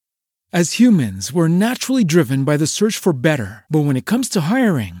As humans, we're naturally driven by the search for better. But when it comes to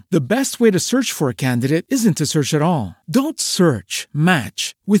hiring, the best way to search for a candidate isn't to search at all. Don't search,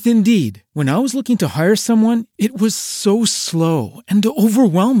 match with Indeed. When I was looking to hire someone, it was so slow and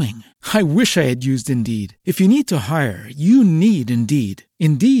overwhelming. I wish I had used Indeed. If you need to hire, you need Indeed.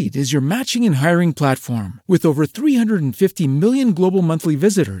 Indeed is your matching and hiring platform with over 350 million global monthly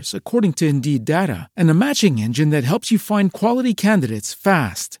visitors, according to Indeed data, and a matching engine that helps you find quality candidates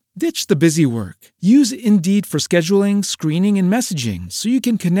fast. Ditch the busy work. Use Indeed for scheduling, screening, and messaging so you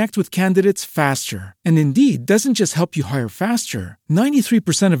can connect with candidates faster. And Indeed doesn't just help you hire faster.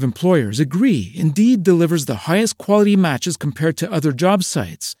 93% of employers agree Indeed delivers the highest quality matches compared to other job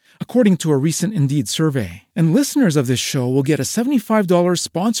sites, according to a recent Indeed survey. And listeners of this show will get a $75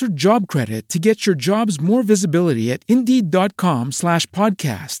 sponsored job credit to get your jobs more visibility at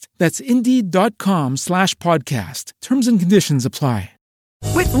Indeed.com/podcast. That's Indeed.com/podcast. Terms and conditions apply.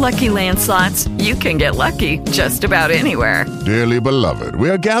 With Lucky Land Slots, you can get lucky just about anywhere. Dearly beloved,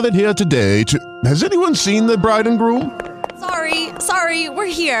 we are gathered here today to... Has anyone seen the bride and groom? Sorry, we're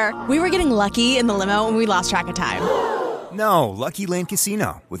here. We were getting lucky in the limo and we lost track of time. No, Lucky Land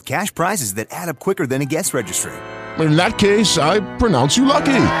Casino, with cash prizes that add up quicker than a guest registry. In that case, I pronounce you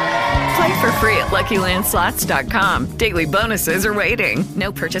lucky. Play for free at LuckyLandSlots.com. Daily bonuses are waiting. No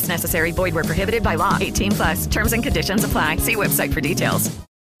purchase necessary. Void where prohibited by law. 18+. Terms and conditions apply. See website for details.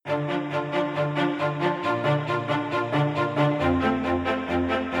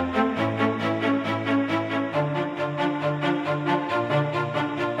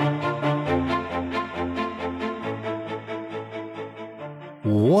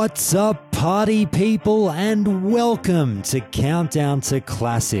 What's up, party people, and welcome to Countdown to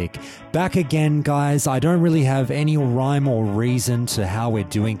Classic. Back again, guys. I don't really have any rhyme or reason to how we're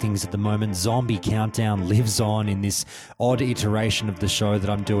doing things at the moment. Zombie Countdown lives on in this odd iteration of the show that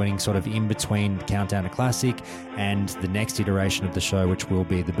I'm doing sort of in between Countdown to Classic and the next iteration of the show, which will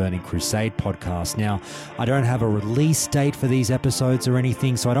be the Burning Crusade podcast. Now, I don't have a release date for these episodes or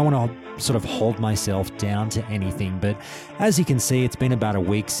anything, so I don't want to sort of hold myself down to anything, but as you can see, it's been about a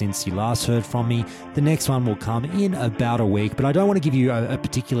week since you last heard from me. The next one will come in about a week, but I don't want to give you a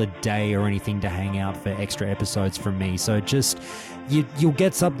particular day or anything to hang out for extra episodes from me, so just you'll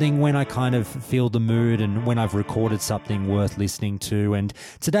get something when I kind of feel the mood and when I've recorded something worth listening to. And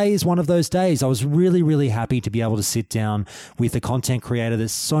today is one of those days. I was really happy to be able to sit down with a content creator that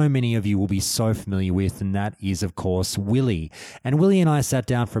so many of you will be so familiar with, and that is, of course, Willie. And Willie and I sat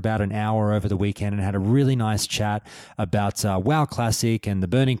down for about an hour over the weekend and had a really nice chat about WoW Classic and the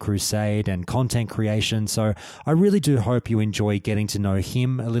Burning Crusade and content creation. So I really do hope you enjoy getting to know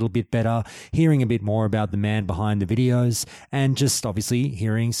him a little bit better, hearing a bit more about the man behind the videos, and just obviously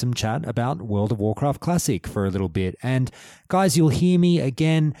hearing some chat about World of Warcraft Classic for a little bit. And guys, you'll hear me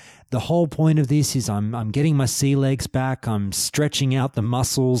again. The whole point of this is I'm getting my sea legs back. I'm stretching out the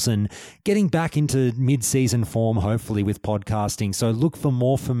muscles and getting back into mid-season form, hopefully, with podcasting. So look for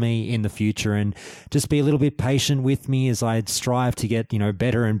more from me in the future and just be a little bit patient with me as I strive to get,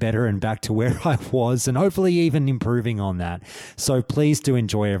 better and better and back to where I was, and hopefully even improving on that. So please do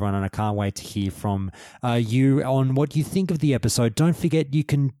enjoy, everyone, and I can't wait to hear from you on what you think of the episode. Don't forget you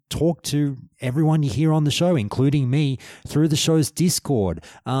can talk to everyone you hear on the show, including me, through the show's Discord.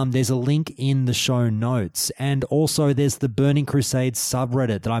 There's a link in the show notes. And also there's the Burning Crusade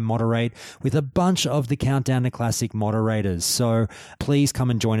subreddit that I moderate with a bunch of the Countdown to Classic moderators. So please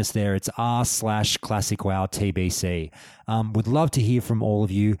come and join us there. It's r/ClassicWowTBC. Would love to hear from all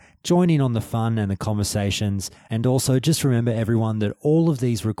of you. Join in on the fun and the conversations. And also just remember, everyone, that all of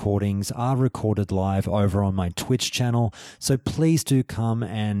these recordings are recorded live over on my Twitch channel. So please do come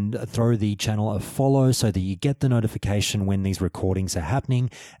and throw the channel a follow so that you get the notification when these recordings are happening,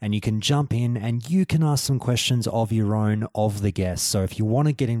 and you can jump in and you can ask some questions of your own of the guests. So if you want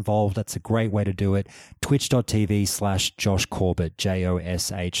to get involved, that's a great way to do it. Twitch.tv/Josh Corbett,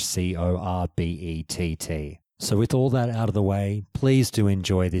 JoshCorbett. So with all that out of the way, please do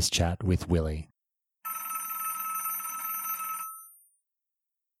enjoy this chat with Willie.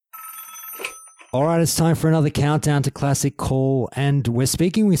 All right, it's time for another Countdown to Classic call, and we're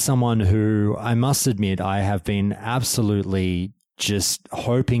speaking with someone who, I must admit, I have been absolutely just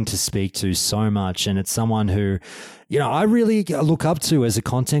hoping to speak to so much, and it's someone who, I really look up to as a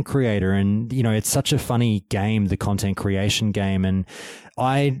content creator, and, it's such a funny game, the content creation game, and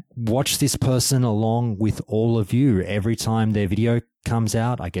I watch this person along with all of you. Every time their video comes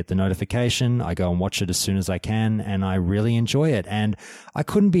out, I get the notification, I go and watch it as soon as I can, and I really enjoy it. And I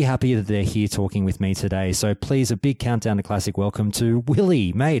couldn't be happier that they're here talking with me today. So please, a big Countdown to Classic welcome to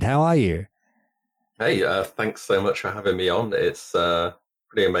Willie. Mate, how are you? Hey, thanks so much for having me on. It's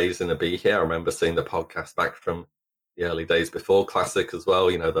pretty amazing to be here. I remember seeing the podcast back from the early days before Classic as well.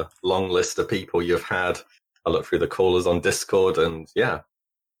 You know, the long list of people you've had. I look through the callers on Discord, and yeah,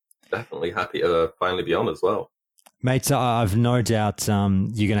 definitely happy to finally be on as well. Mate, I've no doubt you're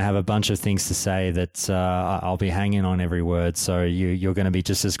going to have a bunch of things to say that I'll be hanging on every word. So you're going to be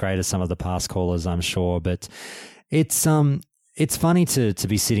just as great as some of the past callers, I'm sure. But it's funny to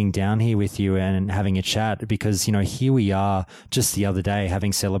be sitting down here with you and having a chat because, you know, here we are just the other day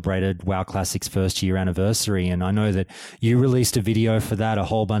having celebrated WoW Classic's first year anniversary. And I know that you released a video for that. A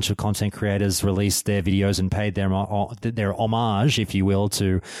whole bunch of content creators released their videos and paid their homage, if you will,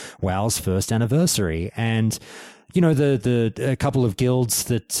 to WoW's first anniversary. And you know, a couple of guilds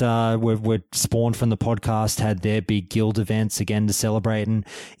that were spawned from the podcast had their big guild events again to celebrate. And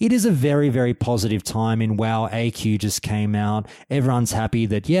it is a very, very positive time in WoW. AQ just came out. Everyone's happy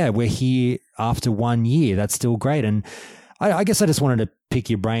that, yeah, we're here after 1 year. That's still great. And I guess I just wanted to pick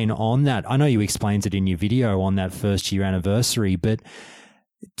your brain on that. I know you explained it in your video on that first year anniversary, but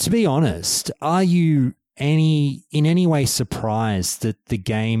to be honest, are you in any way surprised that the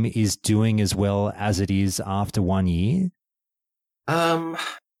game is doing as well as it is after 1 year? I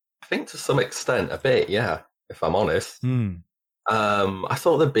think to some extent a bit, yeah, if I'm honest. I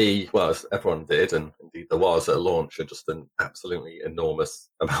thought there'd be, well, as everyone did, and indeed there was at launch, just an absolutely enormous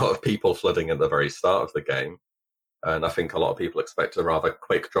amount of people flooding at the very start of the game. And I think a lot of people expect a rather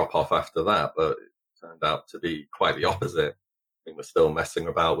quick drop off after that, but it turned out to be quite the opposite. I think we're still messing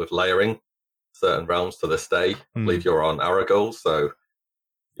about with layering certain realms to this day. I believe you're on Aragorn, so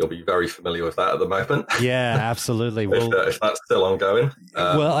you'll be very familiar with that at the moment. Yeah, absolutely. if that's still ongoing.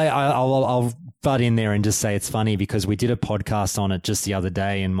 Well, I'll butt in there and just say it's funny because we did a podcast on it just the other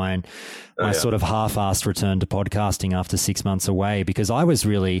day in my sort of half-assed return to podcasting after 6 months away because I was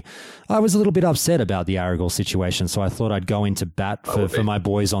a little bit upset about the Aragorn situation. So I thought I'd go into bat for my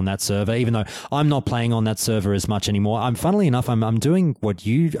boys on that server, even though I'm not playing on that server as much anymore. Funnily enough, I'm doing what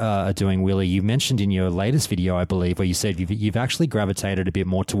you are doing, Willie. You mentioned in your latest video, I believe, where you said you've actually gravitated a bit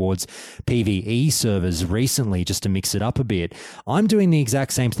more towards PvE servers recently just to mix it up a bit. I'm doing the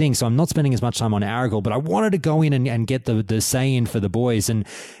exact same thing. So I'm not spending as much time on Aragorn, but I wanted to go in and get the say in for the boys. And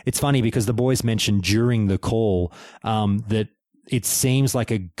it's funny because the boys mentioned during the call that it seems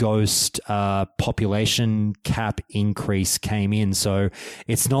like a ghost population cap increase came in. So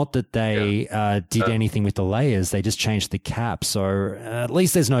it's not that they did anything with the layers. They just changed the cap. So at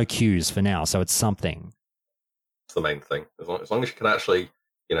least there's no queues for now. So it's something. It's the main thing. As long as you can actually,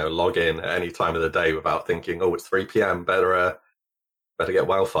 you know, log in at any time of the day without thinking, oh, it's 3 p.m. Better get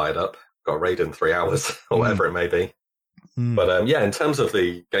WoW fired up. Got a raid in 3 hours or whatever it may be. But yeah, in terms of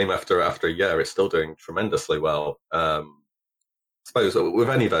the game after a year, it's still doing tremendously well. I suppose with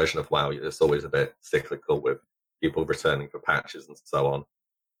any version of WoW, it's always a bit cyclical with people returning for patches and so on.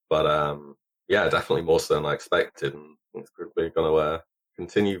 But yeah, definitely more so than I expected. And we're going to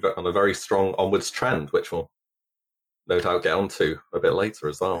continue on a very strong onwards trend, which we'll no doubt get onto a bit later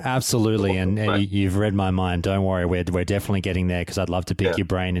as well. Absolutely, and you've read my mind. Don't worry, we're definitely getting there because I'd love to pick your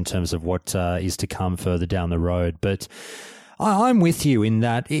brain in terms of what is to come further down the road. But I'm with you in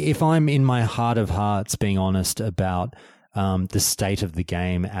that if I'm in my heart of hearts being honest about the state of the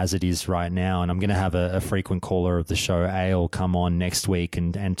game as it is right now, and I'm going to have a frequent caller of the show, Ale, come on next week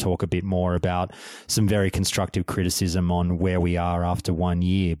and talk a bit more about some very constructive criticism on where we are after 1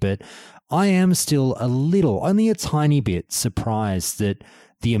 year. But I am still only a tiny bit surprised that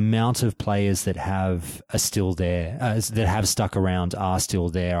the amount of players that are still there, that have stuck around are still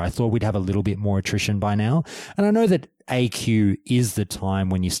there. I thought we'd have a little bit more attrition by now. And I know that AQ is the time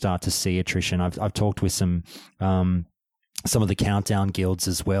when you start to see attrition. I've talked with some of the countdown guilds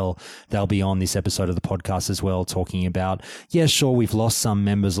as well. They'll be on this episode of the podcast as well, talking about, yeah, sure, we've lost some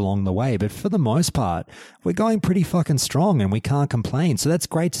members along the way, but for the most part, we're going pretty fucking strong and we can't complain. So that's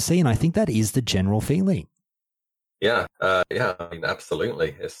great to see. And I think that is the general feeling. Yeah. I mean,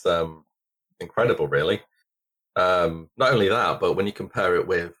 absolutely. It's incredible, really. Not only that, but when you compare it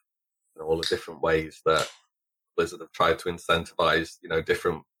with all the different ways that Blizzard have tried to incentivize,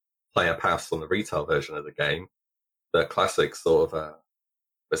 different player paths on the retail version of the game, the Classic sort of,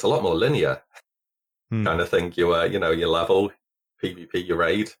 it's a lot more linear kind of thing. You level, PvP, you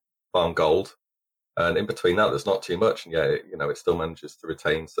raid, farm gold, and in between that, there's not too much. And yeah, it still manages to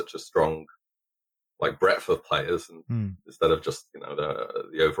retain such a strong, breadth of players, and instead of just,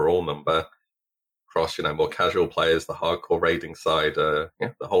 the overall number across, more casual players, the hardcore raiding side, the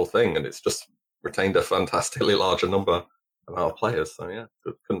whole thing. And it's just retained a fantastically larger number amount of players. So yeah,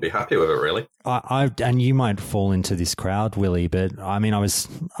 couldn't be happy with it, really. And you might fall into this crowd, Willie, but I mean, I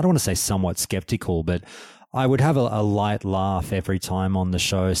don't want to say somewhat skeptical, but I would have a light laugh every time on the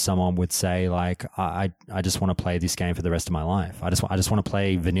show someone would say, like, I just want to play this game for the rest of my life. I just want to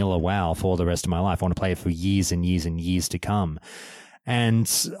play vanilla WoW for the rest of my life. I want to play it for years and years and years to come. And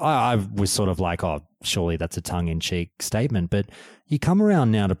I was sort of like, oh, surely that's a tongue-in-cheek statement. But you come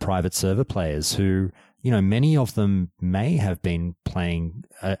around now to private server players who, you know, many of them may have been playing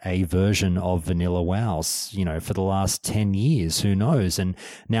a version of vanilla WoW, you know, for the last 10 years. Who knows? And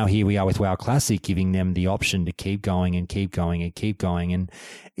now here we are with WoW Classic, giving them the option to keep going and keep going and keep going. And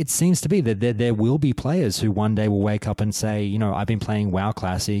it seems to be that there will be players who one day will wake up and say, you know, I've been playing WoW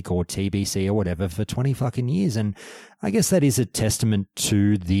Classic or TBC or whatever for 20 fucking years. And I guess that is a testament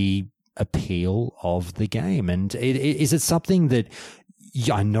to the appeal of the game. And is it something that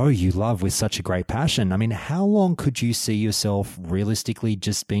I know you love with such a great passion? I mean, how long could you see yourself realistically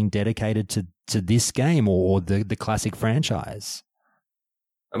just being dedicated to this game or the Classic franchise?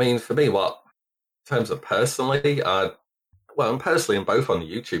 I mean, for me, in terms of personally, I'm personally and both on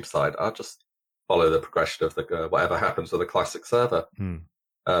the YouTube side, I just follow the progression of the whatever happens with the Classic server.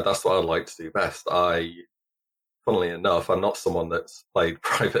 That's what I like to do best. Funnily enough, I'm not someone that's played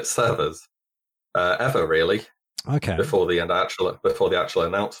private servers ever, really. Okay. Before the actual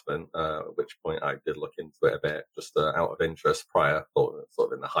announcement, at which point I did look into it a bit, just out of interest prior, sort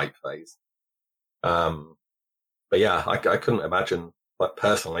of in the hype phase. But yeah, I couldn't imagine, like,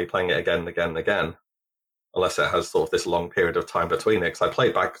 personally playing it again and again and again, unless it has sort of this long period of time between it. Because I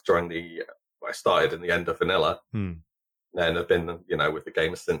played back I started in the end of vanilla, and have been, you know, with the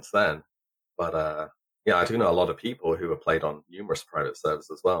game since then. But yeah, I do know a lot of people who have played on numerous private servers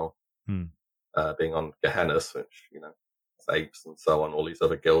as well. Being on Gehenna's, which, you know, Apes and so on, all these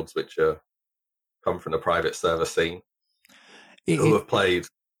other guilds which come from the private server scene, who have played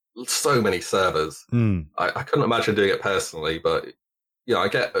so many servers. I couldn't imagine doing it personally, but, you know, I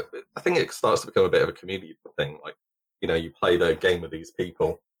think it starts to become a bit of a community thing. Like, you know, you play the game with these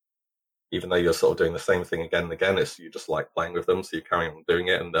people, even though you're sort of doing the same thing again and again, you just like playing with them, so you carry on doing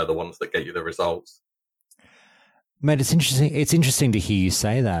it, and they're the ones that get you the results. Mate, it's interesting. It's interesting to hear you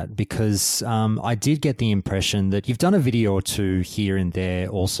say that, because I did get the impression that you've done a video or two here and there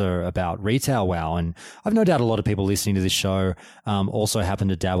also about retail WoW, and I've no doubt a lot of people listening to this show also happen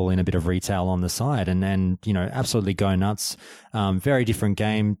to dabble in a bit of retail on the side, and you know, absolutely go nuts. Very different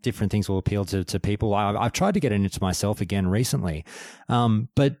game, different things will appeal to people. I've tried to get into myself again recently,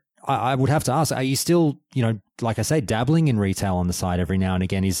 but I would have to ask, are you still, you know, like I say, dabbling in retail on the side every now and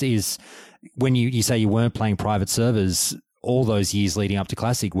again? Is when you say you weren't playing private servers all those years leading up to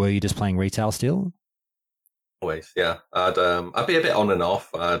Classic, were you just playing retail still? Always, yeah. I'd be a bit on and off.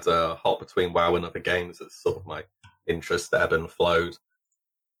 I'd hop between WoW and other games. It's sort of my interest ebb and flowed.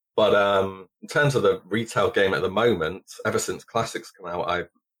 But in terms of the retail game at the moment, ever since Classic's come out, I've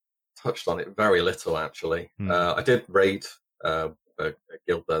touched on it very little, actually. I did raid a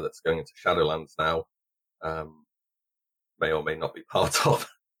guild there that's going into Shadowlands now. May or may not be part of,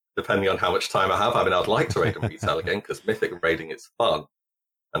 depending on how much time I have. I mean, I'd like to raid in retail again, because Mythic raiding is fun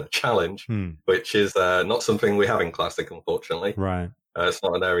and a challenge, which is not something we have in Classic, unfortunately. Right. It's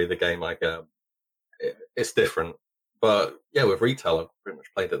not an area of the game it's different. But yeah, with retail, I've pretty much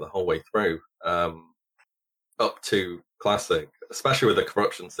played it the whole way through, up to Classic, especially with the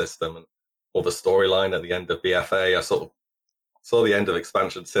corruption system and all the storyline at the end of BFA. I sort of saw the end of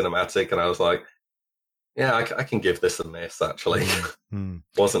expansion cinematic, and I was like, yeah, I can give this a miss, actually.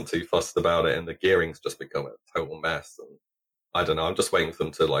 Wasn't too fussed about it, and the gearing's just become a total mess. And I don't know, I'm just waiting for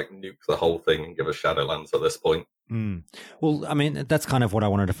them to like nuke the whole thing and give us Shadowlands at this point. Well, I mean, that's kind of what I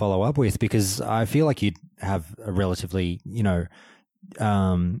wanted to follow up with, because I feel like you'd have a relatively, you know,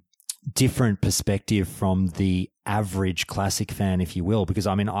 different perspective from the average Classic fan, if you will, because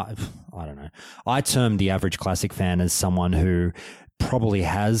I mean, I don't know. I term the average Classic fan as someone who probably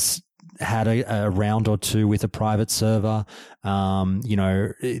has had a round or two with a private server. You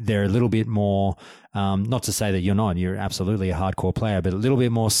know, they're a little bit more, not to say that you're absolutely a hardcore player, but a little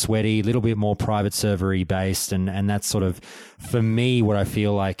bit more sweaty, a little bit more private servery based. And that's sort of, for me, what I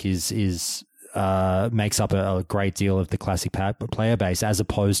feel like is makes up a great deal of the Classic player base, as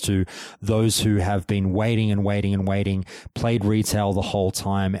opposed to those who have been waiting and waiting and waiting, played retail the whole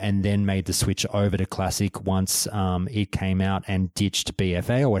time, and then made the switch over to Classic once it came out and ditched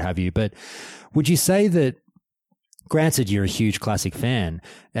BFA or what have you. But would you say that, granted, you're a huge Classic fan,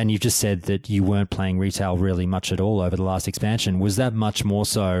 and you've just said that you weren't playing retail really much at all over the last expansion, was that much more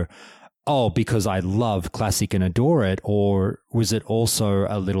so, oh, because I love Classic and adore it? Or was it also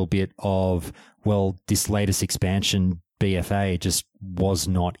a little bit of, well, this latest expansion, BFA, just was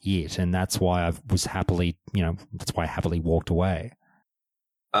not it, and that's why I happily walked away?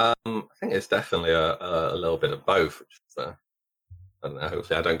 I think it's definitely a little bit of both. Which is, I don't know.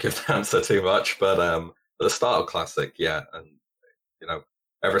 Hopefully, I don't give the answer too much. But at the start of Classic, yeah, and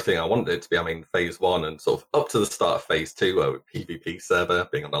everything I wanted it to be. I mean, Phase 1 and sort of up to the start of Phase 2, with PvP server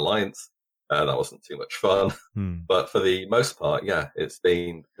being on Alliance, that wasn't too much fun. But for the most part, yeah, it's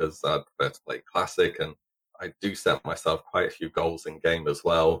been because I prefer to play Classic, and I do set myself quite a few goals in game as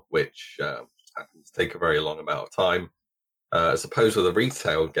well, which happens to take a very long amount of time. As opposed to the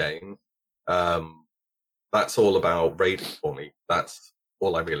retail game, that's all about raiding for me. That's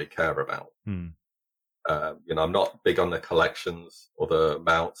all I really care about. I'm not big on the collections or the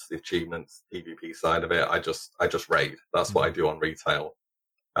mounts, the achievements, PvP side of it. I just raid. That's what I do on retail.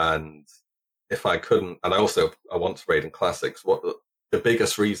 And if I couldn't, and I want to raid in Classics. What the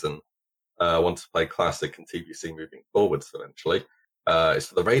biggest reason I want to play Classic and TBC moving forwards eventually is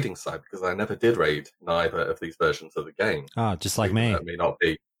for the raiding side, because I never did raid in either of these versions of the game. Just like me. It may not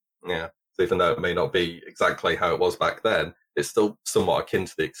be, so even though it may not be exactly how it was back then, it's still somewhat akin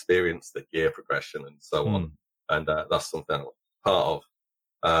to the experience, the gear progression, and so on. And that's something I'm part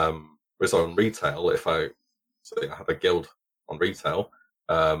of. Whereas on retail, if I have a guild on retail,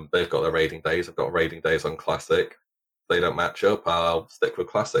 they've got their raiding days. I've got raiding days on Classic. If they don't match up, I'll stick with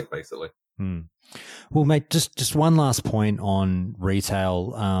Classic, basically. Well, mate, just one last point on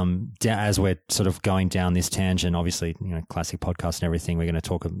retail. As we're sort of going down this tangent, obviously, Classic podcast and everything, we're going to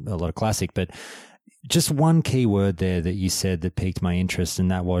talk a lot of Classic, but just one key word there that you said that piqued my interest,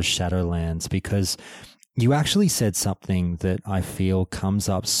 and that was Shadowlands, because you actually said something that I feel comes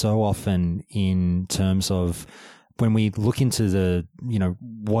up so often in terms of when we look into the,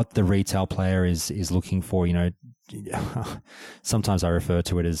 what the retail player is looking for, sometimes I refer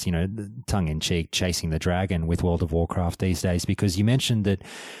to it as, tongue in cheek, chasing the dragon with World of Warcraft these days, because you mentioned that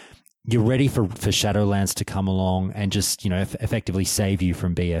you're ready for Shadowlands to come along and just, effectively save you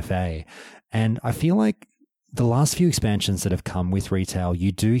from BFA. And I feel like the last few expansions that have come with retail,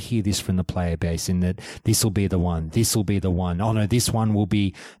 you do hear this from the player base in that this will be the one, this will be the one. Oh no, this one will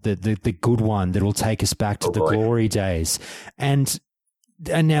be the good one that will take us back to the glory days. And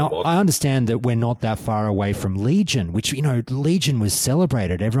now I understand that we're not that far away from Legion, which, Legion was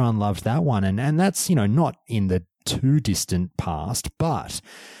celebrated. Everyone loved that one. And that's, not in the too distant past, but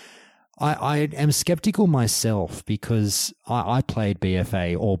I am skeptical myself because I played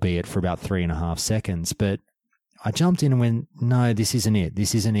BFA, albeit for about 3.5 seconds, but I jumped in and went, no, this isn't it.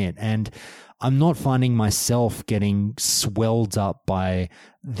 This isn't it. And I'm not finding myself getting swelled up by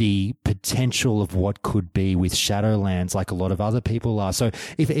the potential of what could be with Shadowlands like a lot of other people are. So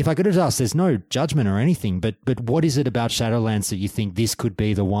if I could have asked, there's no judgment or anything, but what is it about Shadowlands that you think this could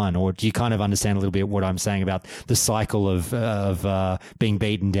be the one? Or do you kind of understand a little bit what I'm saying about the cycle of being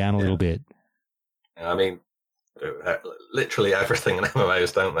beaten down a little bit? I mean, literally everything in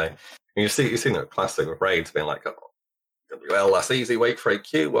MMOs, don't they? You've seen the Classic with raids being like, well, that's easy, wait for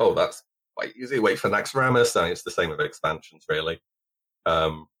AQ. Well, that's quite easy, wait for Naxxramas. And it's the same with expansions, really.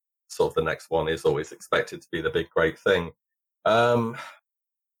 Sort of the next one is always expected to be the big, great thing. I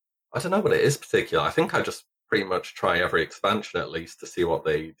don't know what it is particular. I think I just pretty much try every expansion at least to see what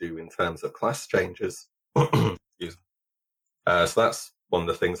they do in terms of class changes. So that's one of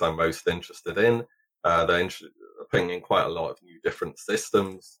the things I'm most interested in. They're putting in quite a lot of new different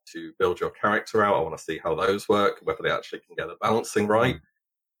systems to build your character out. I want to see how those work, whether they actually can get the balancing right,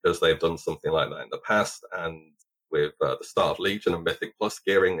 because they've done something like that in the past. And with the start of Legion and Mythic Plus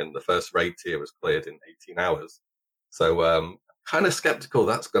gearing, and the first raid tier was cleared in 18 hours. So kind of skeptical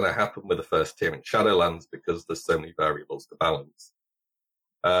that's going to happen with the first tier in Shadowlands because there's so many variables to balance.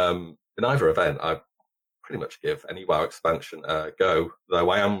 In either event, I pretty much give any WoW expansion a go, though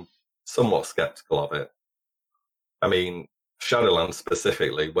I am somewhat skeptical of it. I mean, Shadowlands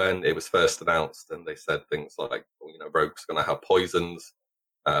specifically, when it was first announced and they said things like, Rogue's going to have poisons,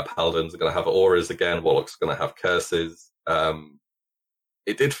 Paladins are going to have auras again, Warlock's going to have curses.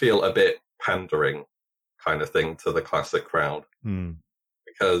 It did feel a bit pandering kind of thing to the Classic crowd.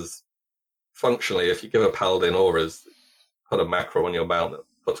 Because functionally, if you give a Paladin auras, put a macro on your mount that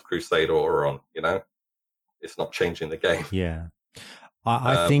puts Crusade aura on, it's not changing the game. Yeah.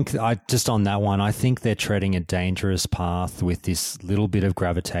 I think just on that one, I think they're treading a dangerous path with this little bit of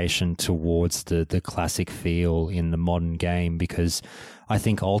gravitation towards the Classic feel in the modern game, because I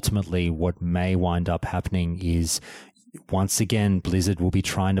think ultimately what may wind up happening is once again, Blizzard will be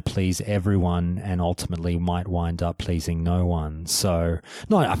trying to please everyone and ultimately might wind up pleasing no one. So,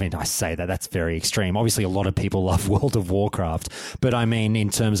 no, I mean, I say that's very extreme. Obviously, a lot of people love World of Warcraft, but I mean, in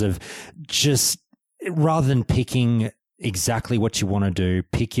terms of just rather than picking exactly what you want to do,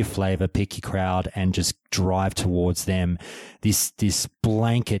 pick your flavor, pick your crowd, and just drive towards them. This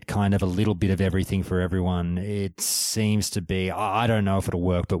blanket kind of a little bit of everything for everyone. It seems to be, I don't know if it'll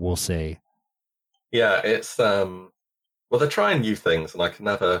work, but we'll see. Yeah, it's, well, they're trying new things, and I can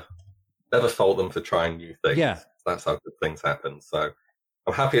never fault them for trying new things. Yeah. That's how good things happen. So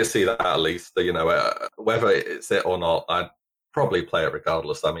I'm happy to see that at least. Whether it's it or not, I'd probably play it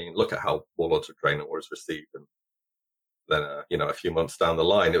regardless. I mean, look at how Warlords of Draenor was received, and then a few months down the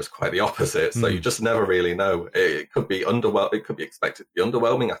line, it was quite the opposite. So you just never really know. It could be it could be expected to be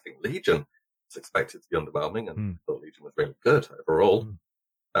underwhelming. I think Legion was expected to be underwhelming, and I thought Legion was really good overall.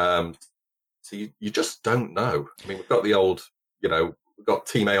 So you just don't know. I mean, we've got the old, we've got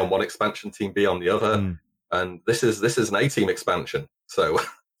Team A on one expansion, Team B on the other, and this is an A-team expansion. So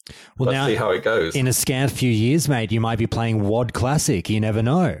let's see how it goes. In a scant few years, mate, you might be playing WoD Classic. You never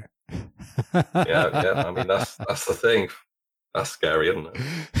know. yeah. I mean, that's the thing. That's scary, isn't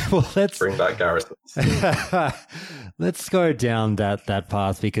it? Well, let's bring back Garrisons. Let's go down that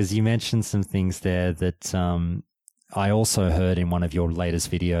path, because you mentioned some things there that I also heard in one of your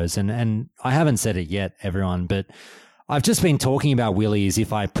latest videos, and I haven't said it yet, everyone, but I've just been talking about Willie as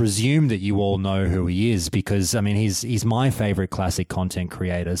if I presume that you all know who he is, because I mean he's my favorite classic content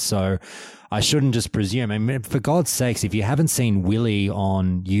creator, so I shouldn't just presume. I mean, for God's sakes, if you haven't seen Willie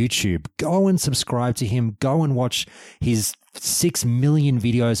on YouTube, go and subscribe to him. Go and watch his 6 million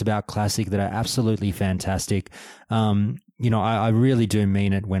videos about classic that are absolutely fantastic. I really do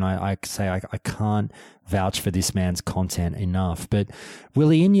mean it when I say I can't vouch for this man's content enough. But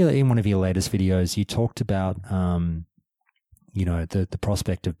Willie, in one of your latest videos, you talked about the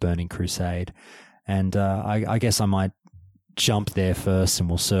prospect of Burning Crusade, and I guess I might jump there first, and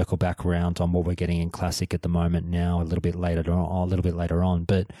we'll circle back around on what we're getting in classic at the moment now a little bit later on.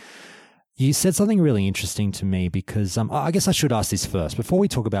 But you said something really interesting to me, because I guess I should ask this first before we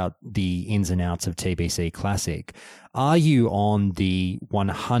talk about the ins and outs of TBC Classic. Are you on the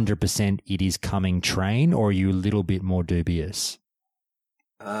 100% it is coming train, or are you a little bit more dubious?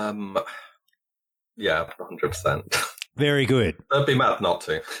 Yeah, 100%. Very good. I'd be mad not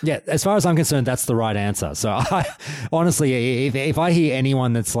to. Yeah, as far as I'm concerned, that's the right answer. So honestly, if I hear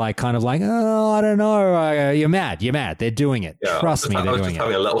anyone that's like kind of like, oh, I don't know, you're mad. They're doing it. Yeah, Trust me, they're doing it. I was just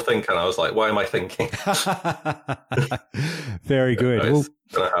having a little think, and I was like, why am I thinking? Very good. It's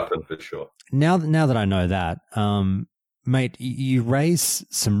going to happen for sure. Now that I know that, mate, you raise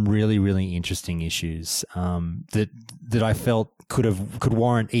some really, really interesting issues that I felt could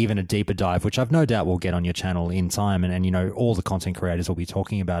warrant even a deeper dive, which I've no doubt we'll get on your channel in time, and all the content creators will be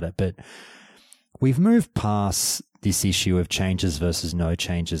talking about it. But we've moved past this issue of changes versus no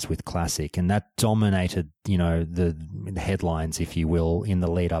changes with Classic, and that dominated, the headlines, if you will, in the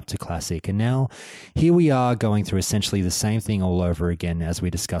lead up to Classic. And now here we are going through essentially the same thing all over again as we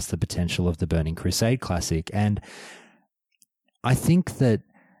discuss the potential of the Burning Crusade Classic. And I think that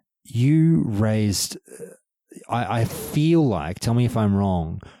you raised, I feel like, tell me if I'm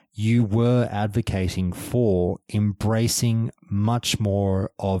wrong, you were advocating for embracing much more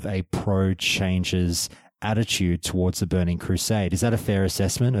of a pro-changes attitude towards the Burning Crusade. Is that a fair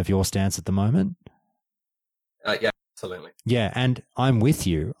assessment of your stance at the moment? Yeah, absolutely. Yeah, and I'm with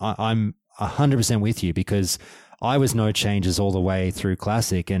you. I'm 100% with you, because I was no changes all the way through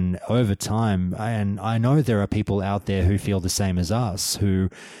Classic, and over time, and I know there are people out there who feel the same as us,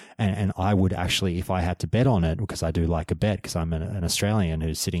 and I would actually, if I had to bet on it, because I do like a bet, because I'm an Australian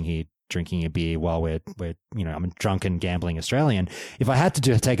who's sitting here drinking a beer while I'm a drunken gambling Australian. If I had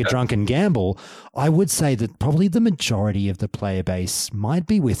to take a drunken gamble, I would say that probably the majority of the player base might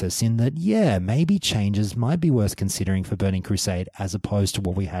be with us in that, yeah, maybe changes might be worth considering for Burning Crusade as opposed to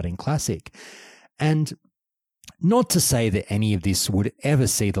what we had in Classic. And not to say that any of this would ever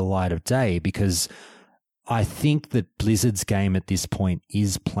see the light of day, because I think that Blizzard's game at this point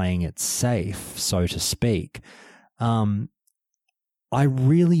is playing it safe, so to speak. I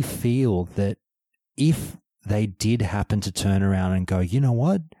really feel that if they did happen to turn around and go, you know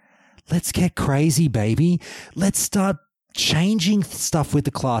what? Let's get crazy, baby. Let's start changing stuff with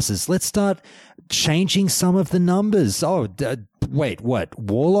the classes. Let's start changing some of the numbers. Oh, wait, what?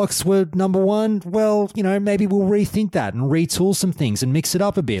 Warlocks were number one? Well, maybe we'll rethink that and retool some things and mix it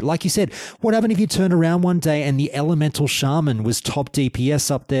up a bit. Like you said, what happened if you turned around one day and the Elemental Shaman was top DPS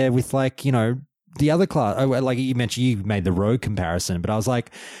up there with the other class? Like you mentioned, you made the Rogue comparison, but I was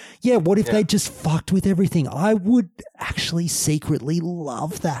like, yeah, what if they just fucked with everything? I would actually secretly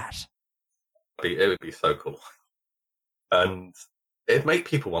love that. It would be so cool. And it'd make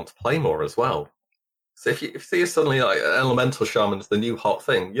people want to play more as well. So if you see suddenly like Elemental Shaman's the new hot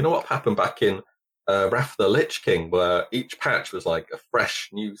thing, you know what happened back in Wrath of the Lich King, where each patch was like a fresh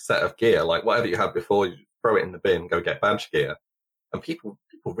new set of gear, like whatever you had before, you throw it in the bin, go get badge gear. And people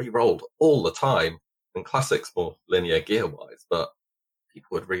re-rolled all the time. And Classic's more linear gear-wise, but people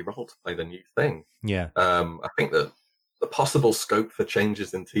would re-roll to play the new thing. Yeah. I think that the possible scope for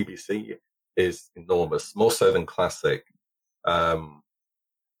changes in TBC is enormous, more so than Classic.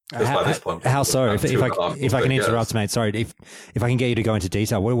 By this point, how so? If I can interrupt, mate. Sorry, if I can get you to go into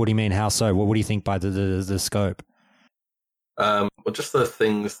detail, what do you mean? How so? What do you think by the scope? Well, just the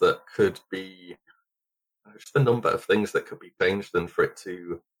things that could be, just the number of things that could be changed, and for it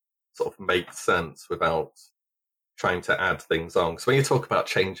to sort of make sense without trying to add things on. Because when you talk about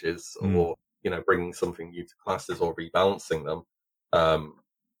changes or bringing something new to classes or rebalancing them,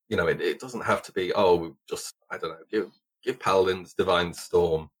 it doesn't have to be just I don't know, give Paladins Divine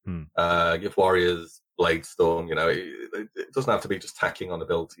Storm, give Warriors Blade Storm. It doesn't have to be just tacking on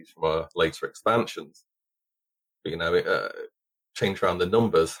abilities from later expansions. But, change around the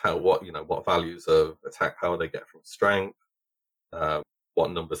numbers, what values of attack power they get from strength,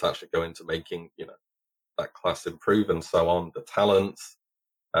 what numbers actually go into making, that class improve and so on, the talents,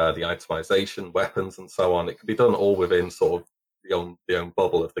 the itemization, weapons and so on. It can be done all within sort of the own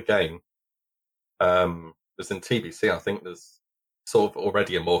bubble of the game. There's in TBC, I think there's sort of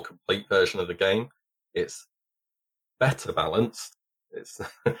already a more complete version of the game. It's better balanced. It's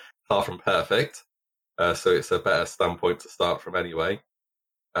far from perfect. So it's a better standpoint to start from anyway.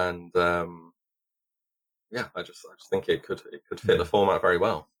 And I just think it could fit the format very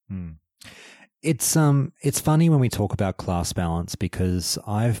well. It's funny when we talk about class balance, because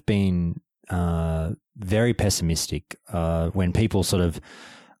I've been very pessimistic when people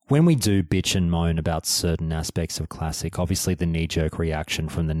when we do bitch and moan about certain aspects of Classic. Obviously the knee-jerk reaction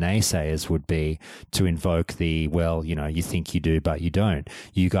from the naysayers would be to invoke you think you do but you don't.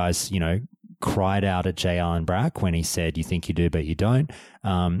 You guys, cried out at J. Allen Brack when he said you think you do but you don't,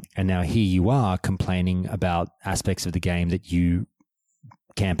 and now here you are complaining about aspects of the game that you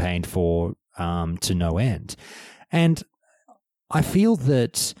campaigned for to no end. And I feel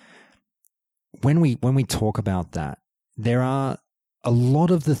that when we talk about that, there are a lot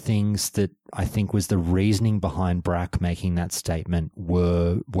of the things that I think was the reasoning behind Brack making that statement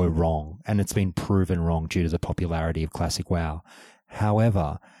were wrong, and it's been proven wrong due to the popularity of Classic WoW.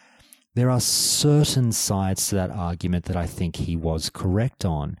 However, there are certain sides to that argument that I think he was correct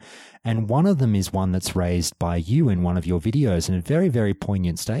on. And one of them is one that's raised by you in one of your videos, and a very, very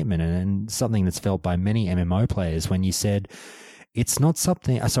poignant statement, and something that's felt by many MMO players, when you said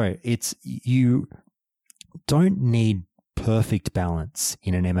you don't need perfect balance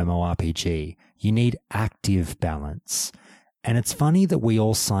in an MMORPG. You need active balance. And it's funny that we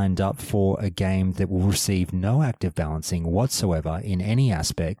all signed up for a game that will receive no active balancing whatsoever in any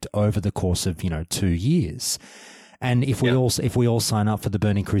aspect over the course of, 2 years. And if we all sign up for the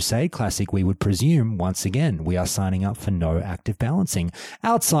Burning Crusade Classic, we would presume, once again, we are signing up for no active balancing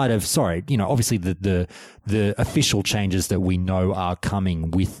outside of, obviously the official changes that we know are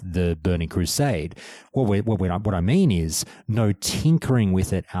coming with the Burning Crusade. What I mean is no tinkering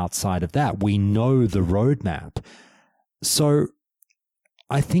with it outside of that. We know the roadmap. So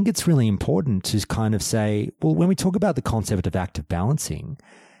I think it's really important to kind of say, well, when we talk about the concept of active balancing,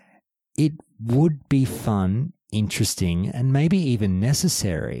 it would be fun, interesting, and maybe even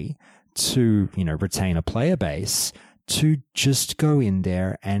necessary to, retain a player base to just go in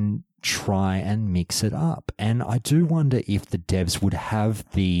there and try and mix it up. And I do wonder if the devs would have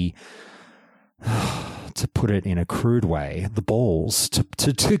the, to put it in a crude way, the balls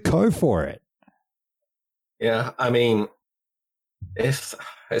to go for it. Yeah, I mean, it's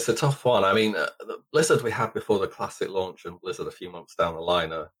a tough one. I mean, the Blizzard we had before the Classic launch and Blizzard a few months down the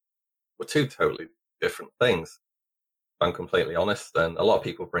line were two totally different things, if I'm completely honest. And a lot of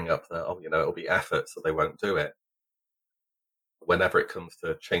people bring up that, it'll be effort, so they won't do it whenever it comes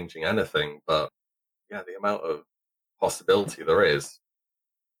to changing anything. But yeah, the amount of possibility there is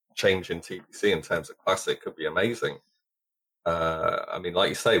change in TBC in terms of Classic could be amazing. I mean, like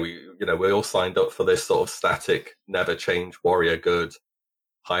you say, we all signed up for this sort of static, never change, warrior good,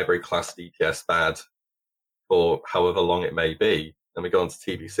 hybrid class DPS bad for however long it may be. Then we go into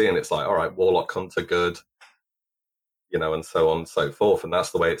TBC and it's like, all right, warlock hunter good, and so on and so forth. And that's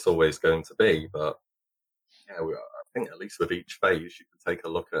the way it's always going to be. But yeah, I think at least with each phase, you can take a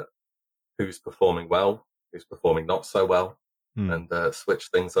look at who's performing well, who's performing not so well, and switch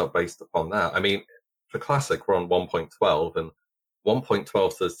things up based upon that. I mean, for Classic, we're on 1.12, and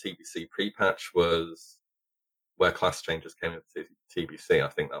 1.12's TBC pre-patch was where class changes came into TBC. I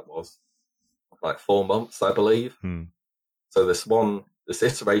think that was like 4 months, I believe. So this one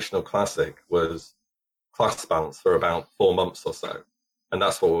this iteration of Classic was class balance for about 4 months or so. And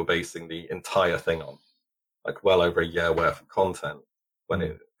that's what we're basing the entire thing on, like well over a year worth of content, when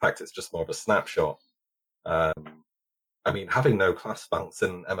in fact it's just more of a snapshot. I mean, having no class balance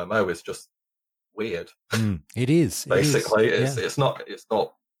in MMO is just weird. It is. Basically, it's not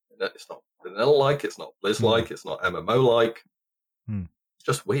vanilla-like, it's not Blizz-like, it's not MMO-like. It's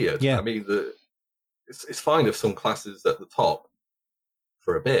just weird. Yeah. I mean, it's fine if some classes at the top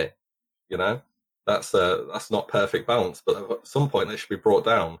for a bit, you know. That's not perfect balance, but at some point they should be brought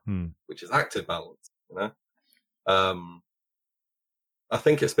down, which is active balance, you know. I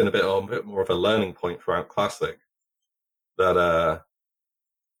think it's been a bit more of a learning point throughout Classic that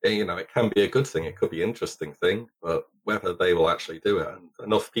you know, it can be a good thing, it could be an interesting thing, but whether they will actually do it and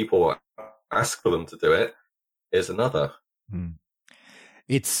enough people ask for them to do it is another.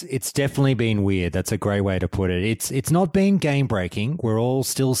 It's definitely been weird. That's a great way to put it. It's not been game breaking. We're all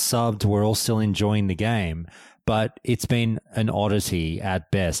still subbed. We're all still enjoying the game, but it's been an oddity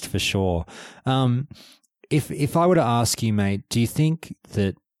at best for sure. If I were to ask you, mate, do you think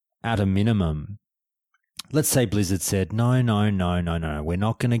that at a minimum, let's say Blizzard said, no, we're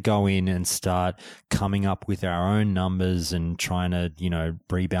not going to go in and start coming up with our own numbers and trying to, you know,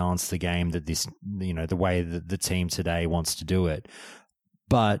 rebalance the game that this, you know, the way that the team today wants to do it.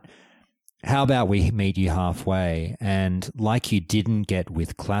 But how about we meet you halfway? And like you didn't get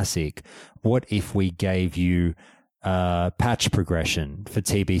with Classic, what if we gave you patch progression for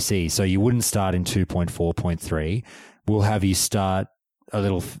TBC? So you wouldn't start in 2.4.3. We'll have you start a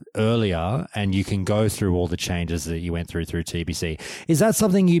little earlier and you can go through all the changes that you went through TBC. Is that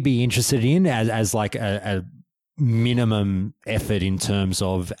something you'd be interested in as like a minimum effort in terms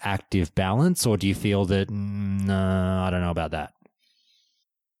of active balance? Or do you feel that, no, I don't know about that?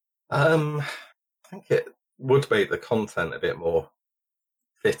 I think it would make the content a bit more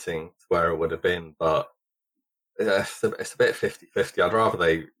fitting to where it would have been, but it's a bit 50-50. I'd rather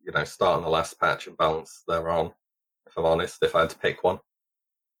they, you know, start on the last patch and balance thereon, if I'm honest, if I had to pick one.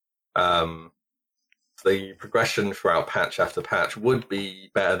 The progression throughout patch after patch would be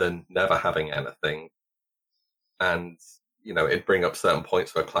better than never having anything. And, you know, it'd bring up certain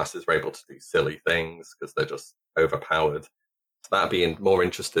points where classes are able to do silly things because they're just overpowered. That'd be more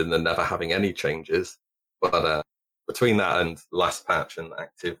interesting than never having any changes. But between that and last patch and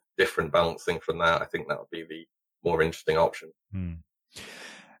active different balancing from that, I think that would be the more interesting option.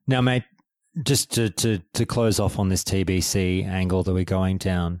 Now, mate, just to close off on this TBC angle that we're going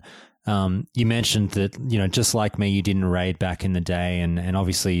down, you mentioned that, you know, just like me, you didn't raid back in the day, and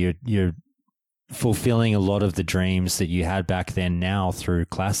obviously you're fulfilling a lot of the dreams that you had back then now through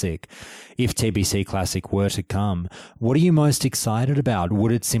Classic. If TBC Classic were to come, what are you most excited about?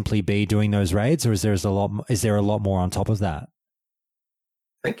 Would it simply be doing those raids, or is there a lot more on top of that?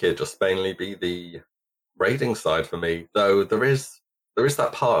 I think it'd just mainly be the raiding side for me, though there is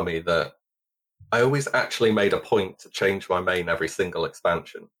that part of me that I always actually made a point to change my main every single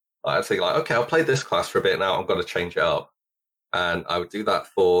expansion. I'd say, like, okay, I'll play this class for a bit now, I'm going to change it up. And I would do that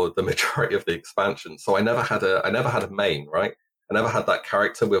for the majority of the expansion. So I never had a main, right? I never had that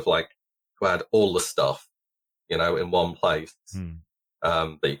character with, like, who had all the stuff, you know, in one place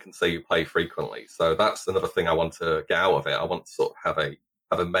that you can say you play frequently. So that's another thing I want to get out of it. I want to sort of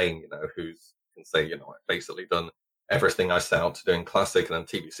have a main, you know, who's can say, you know, I've basically done everything I set out to do in Classic, and then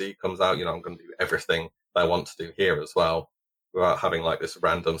TBC comes out, you know, I'm going to do everything I want to do here as well, without having like this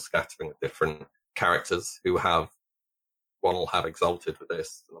random scattering of different characters who have, one will have Exalted with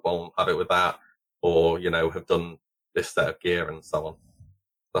this, and one will have it with that, or, you know, have done this set of gear and so on.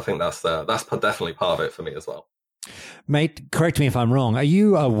 I think that's definitely part of it for me as well. Mate, correct me if I'm wrong. Are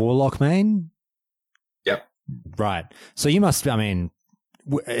you a Warlock main? Yep. Right. So you must, I mean,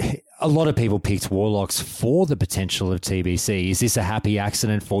 a lot of people picked Warlocks for the potential of TBC. Is this a happy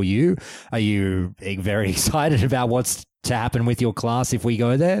accident for you? Are you very excited about what's to happen with your class if we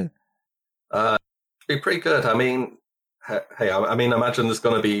go there? It'd be pretty good. I mean, imagine there's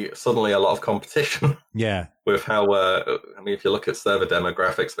going to be suddenly a lot of competition. Yeah. With how, if you look at server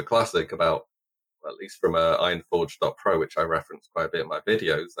demographics for Classic, about, at least from Ironforge.pro, which I reference quite a bit in my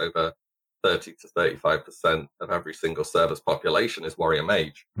videos, over 30 to 35% of every single server's population is Warrior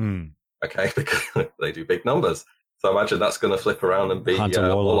Mage. Okay, because they do big numbers. So imagine that's going to flip around and be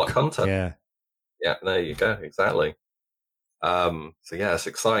Warlock Hunter. Yeah. Yeah, there you go, exactly. So yeah, it's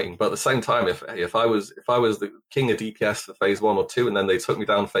exciting. But at the same time, if I was the king of DPS for phase 1 or 2, and then they took me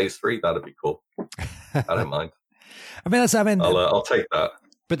down phase 3, that'd be cool. I don't mind. I'll take that.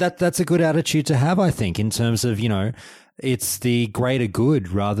 But that's a good attitude to have, I think, in terms of, you know, it's the greater good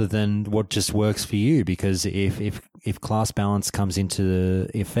rather than what just works for you. Because if if class balance comes into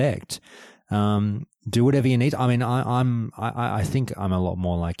effect. Do whatever you need. I mean, I think I'm a lot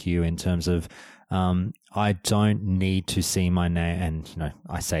more like you in terms of, I don't need to see my name, and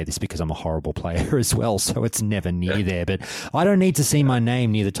I say this because I'm a horrible player as well, so it's never near there. But I don't need to see my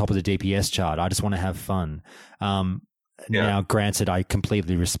name near the top of the DPS chart. I just want to have fun. Now, granted, I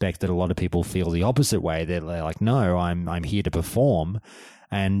completely respect that a lot of people feel the opposite way. They're like, no, I'm here to perform.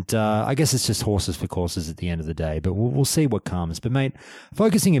 And I guess it's just horses for courses at the end of the day, but we'll see what comes. But mate,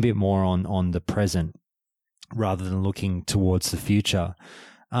 focusing a bit more on the present rather than looking towards the future.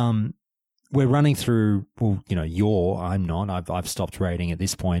 We're running through, I'm not, I've stopped rating at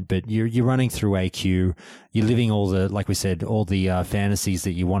this point, but you're running through AQ. You're living all the, like we said, all the fantasies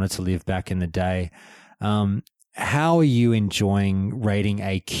that you wanted to live back in the day. How are you enjoying rating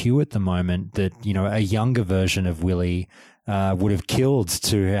AQ at the moment that, a younger version of Willie would have killed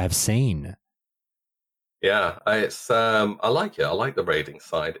to have seen? Yeah, it's I like it. I like the raiding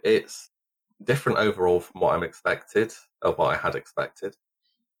side. It's different overall from what I had expected.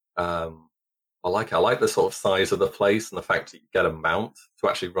 I like it. I like the sort of size of the place and the fact that you get a mount to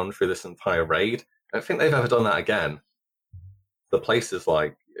actually run through this entire raid. I don't think they've ever done that again. The place is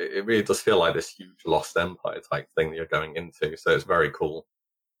like, it really does feel like this huge Lost Empire type thing that you're going into. So it's very cool.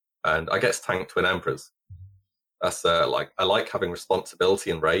 And I guess tank Twin Emperors. That's I like having responsibility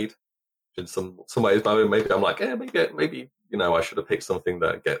in raid. In some ways, but maybe I'm like, maybe I should have picked something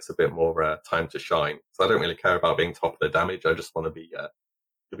that gets a bit more time to shine. So I don't really care about being top of the damage. I just want to be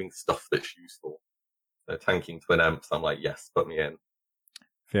doing stuff that's useful. So tanking Twin Emps, I'm like, yes, put me in.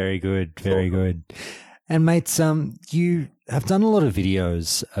 Very good, very good. And mates, you have done a lot of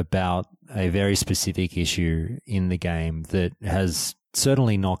videos about a very specific issue in the game that has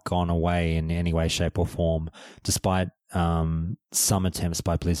certainly not gone away in any way, shape or form, despite some attempts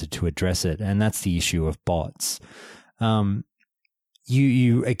by Blizzard to address it. And that's the issue of bots.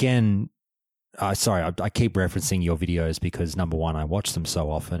 You again, sorry, I keep referencing your videos because number one, I watch them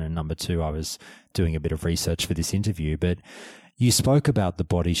so often. And number two, I was doing a bit of research for this interview, but you spoke about the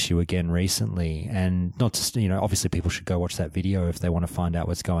bot issue again recently, and not just, obviously people should go watch that video if they want to find out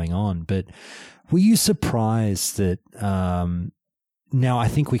what's going on. But were you surprised that, now I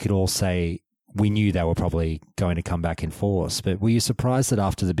think we could all say we knew they were probably going to come back in force, but were you surprised that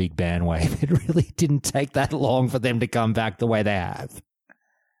after the big ban wave, it really didn't take that long for them to come back the way they have?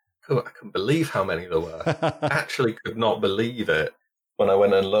 I couldn't believe how many there were. I actually could not believe it when I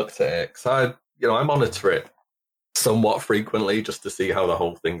went and looked at it. Because I monitor it somewhat frequently just to see how the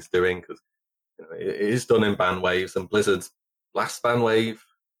whole thing's doing, because it is done in ban waves, and Blizzard's last ban wave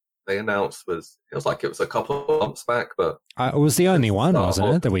they announced feels like it was a couple of months back, but it was the only one,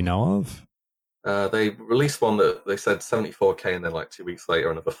 wasn't it, that we know of? They released one that they said 74k, and then like 2 weeks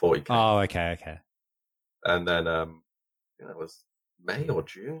later another 40k. Oh, okay. And then it was May or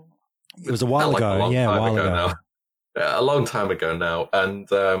June. It was a while ago, a while ago now. Yeah, a long time ago now, and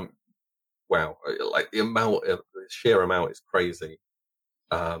wow, like the sheer amount is crazy.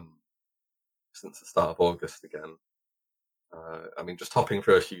 Since the start of August again. Just hopping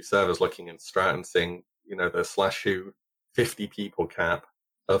through a few servers, looking in Strat and seeing, the /U 50 people cap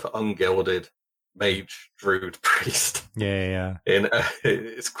of ungilded mage, druid, priest. Yeah.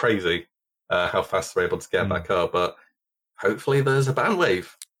 It's crazy how fast they're able to get back up, but hopefully there's a ban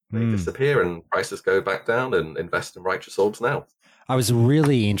wave. They disappear and prices go back down, and invest in Righteous Orbs now. I was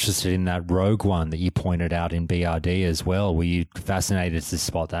really interested in that rogue one that you pointed out in BRD as well. Were you fascinated to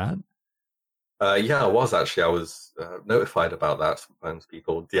spot that? Yeah, I was actually. I was notified about that. Sometimes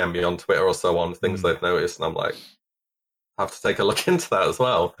people DM me on Twitter or so on things they've noticed, and I'm like, I have to take a look into that as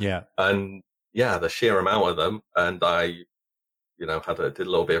well. Yeah. And yeah, the sheer amount of them. And I, did a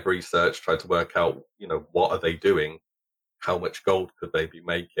little bit of research, tried to work out, what are they doing? How much gold could they be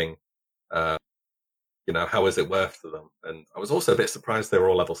making? How is it worth to them? And I was also a bit surprised they were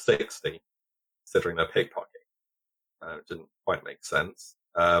all level 60, considering their pickpocket. It didn't quite make sense.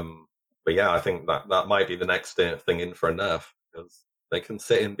 But yeah, I think that might be the next thing in for a nerf, because they can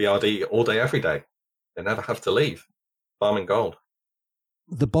sit in BRD all day, every day. They never have to leave, farming gold.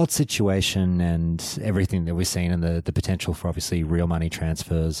 The bot situation and everything that we're seeing, and the potential for obviously real money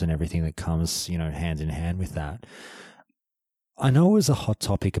transfers and everything that comes, hand in hand with that. I know it was a hot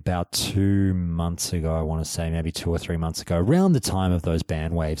topic about 2 months ago, I want to say maybe 2 or 3 months ago, around the time of those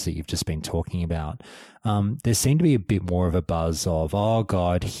ban waves that you've just been talking about. There seemed to be a bit more of a buzz of, oh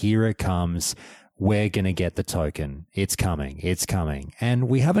God, here it comes. We're going to get the token. It's coming. And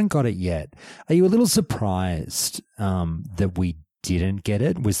we haven't got it yet. Are you a little surprised that we didn't get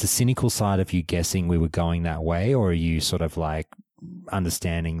it? Was the cynical side of you guessing we were going that way, or are you sort of like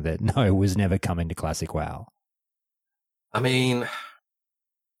understanding that no, it was never coming to Classic WoW? I mean,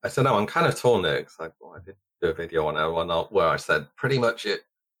 I don't know. I'm kind of torn there because I did do a video on it where I said pretty much it.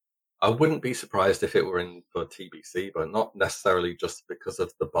 I wouldn't be surprised if it were in for TBC, but not necessarily just because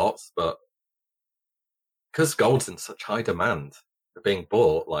of the bots, but because gold's in such high demand for being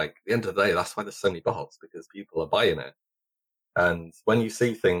bought. Like, at the end of the day, that's why there's so many bots, because people are buying it. And when you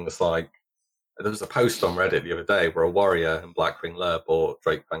see things like, there was a post on Reddit the other day where a warrior in Blackwing Lair bought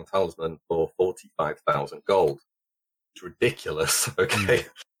Drakefang Talisman for 45,000 gold. It's ridiculous. Okay.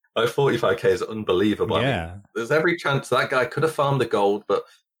 Like 45k is unbelievable. Yeah. I mean, there's every chance that guy could have farmed the gold, but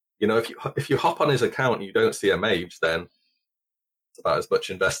you know, if you hop on his account and you don't see a mage, then it's about as much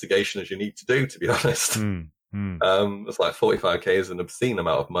investigation as you need to do, to be honest. It's like 45k is an obscene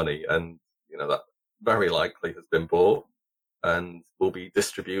amount of money, and you know that very likely has been bought and will be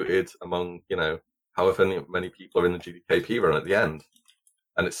distributed among, you know, however many people are in the GDKP run at the end.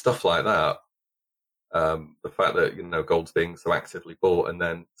 And it's stuff like that. The fact that, you know, gold's being so actively bought and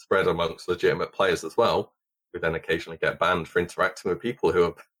then spread amongst legitimate players as well, who then occasionally get banned for interacting with people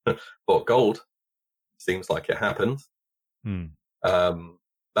who have bought gold. Seems like it happens.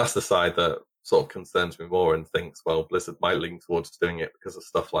 That's the side that sort of concerns me more, and thinks, well, Blizzard might lean towards doing it because of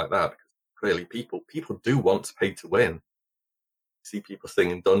stuff like that. Because clearly people do want to pay to win. See people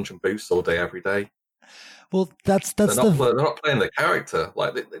singing dungeon boosts all day, every day. Well, they're not playing the character.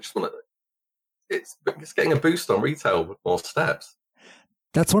 Like they just want to. It's getting a boost on retail with more steps.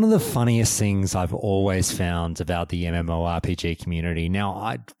 That's one of the funniest things I've always found about the MMORPG community.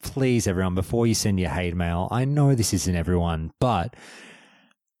 Now, please, everyone, before you send your hate mail, I know this isn't everyone, but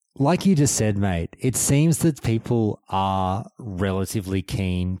like you just said, mate, it seems that people are relatively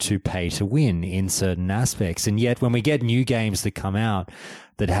keen to pay to win in certain aspects. And yet when we get new games that come out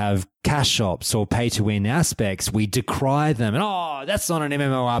that have cash shops or pay to win aspects, we decry them. And, oh, that's not an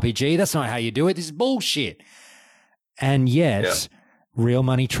MMORPG. That's not how you do it. This is bullshit. And yet real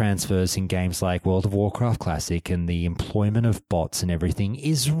money transfers in games like World of Warcraft Classic and the employment of bots and everything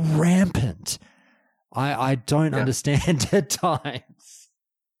is rampant. I don't understand at times.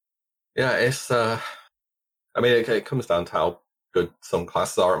 Yeah, it's, I mean, it comes down to how good some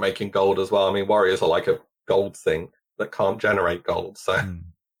classes are at making gold as well. I mean, warriors are like a gold thing that can't generate gold, so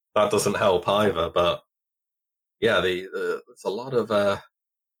that doesn't help either. But yeah, it's a lot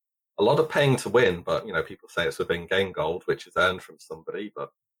of paying to win, but you know, people say it's with in-game gold, which is earned from somebody, but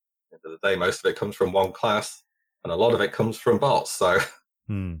at the end of the day, most of it comes from one class, and a lot of it comes from bots, so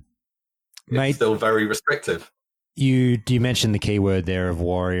it's still very restrictive. You mentioned the keyword there of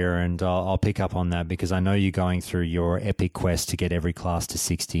warrior, and I'll pick up on that because I know you're going through your epic quest to get every class to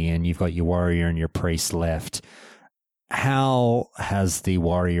 60, and you've got your warrior and your priest left. How has the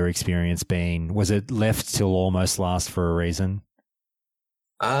warrior experience been? Was it left till almost last for a reason?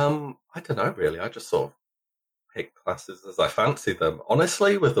 I don't know, really. I just sort of pick classes as I fancy them.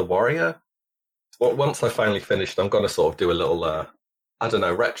 Honestly, with the warrior, once I finally finished, I'm going to sort of do a little,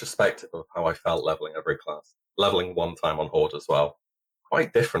 retrospective of how I felt leveling every class. Leveling one time on Horde as well.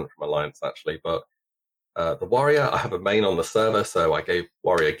 Quite different from Alliance, actually. But the warrior, I have a main on the server, so I gave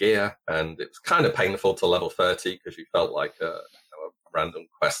warrior gear, and it was kind of painful to level 30 because you felt like a random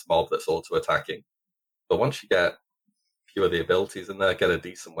quest mob that's auto-attacking. But once you get a few of the abilities in there, get a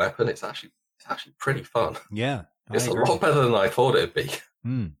decent weapon, it's actually pretty fun. Yeah. It's a lot better than I thought it'd be.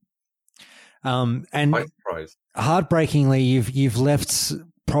 And quite surprised. Heartbreakingly, you've left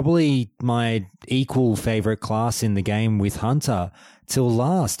probably my equal favorite class in the game with Hunter till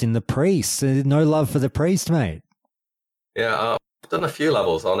last in the priest. No love for the priest, mate. Yeah, I've done a few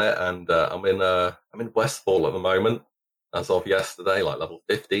levels on it, and I'm in Westfall at the moment as of yesterday, like level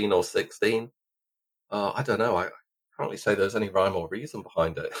 15 or 16. I don't know. I can't really say there's any rhyme or reason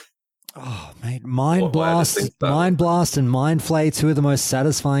behind it. Oh, mate, Mind Blast, and Mind Flay, two of the most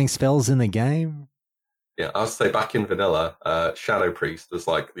satisfying spells in the game. Yeah, I would say back in vanilla, Shadow Priest was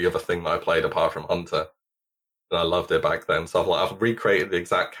like the other thing that I played apart from Hunter, and I loved it back then. So I've recreated the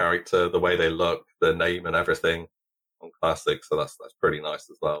exact character, the way they look, the name, and everything on Classic. So that's pretty nice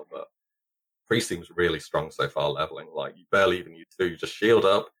as well. But Priest seems really strong so far leveling. Like you barely even use 2, you just shield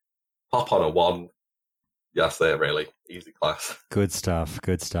up, pop on a 1. That's it, really. Easy class. Good stuff.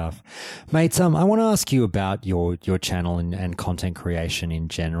 Mate, I want to ask you about your channel and content creation in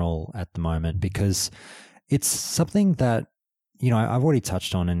general at the moment, because it's something that, you know, I've already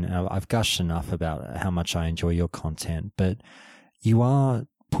touched on, and I've gushed enough about how much I enjoy your content, but you are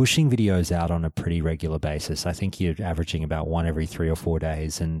pushing videos out on a pretty regular basis. I think you're averaging about one every 3 or 4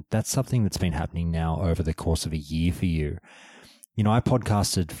 days, and that's something that's been happening now over the course of a year for you. You know, I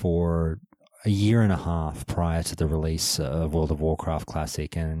podcasted for a year and a half prior to the release of World of Warcraft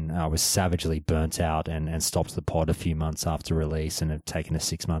Classic, and I was savagely burnt out and stopped the pod a few months after release and have taken a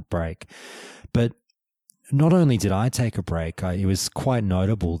 6-month break. But not only did I take a break, it was quite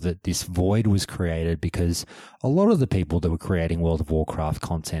notable that this void was created because a lot of the people that were creating World of Warcraft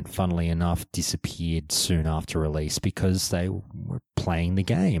content, funnily enough, disappeared soon after release because they were playing the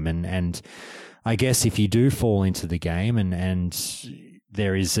game. And I guess if you do fall into the game and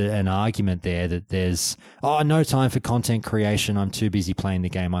there is an argument there that there's, no time for content creation. I'm too busy playing the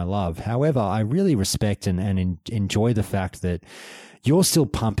game I love. However, I really respect and enjoy the fact that you're still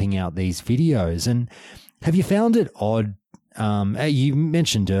pumping out these videos. And have you found it odd? You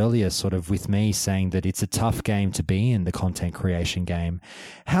mentioned earlier sort of with me saying that it's a tough game to be in, the content creation game.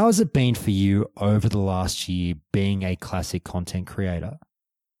 How has it been for you over the last year being a classic content creator?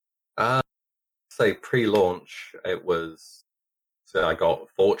 Say pre-launch, it was, so I got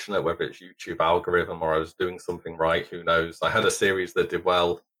fortunate, whether it's YouTube algorithm or I was doing something right, who knows. I had a series that did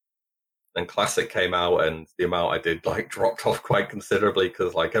well, then Classic came out and the amount I did dropped off quite considerably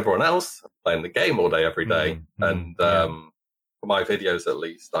because like everyone else, I'm playing the game all day, every day. For my videos at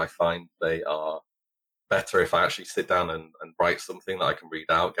least, I find they are better if I actually sit down and write something that I can read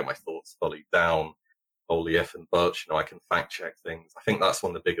out, get my thoughts fully down, all the if and buts, I can fact check things. I think that's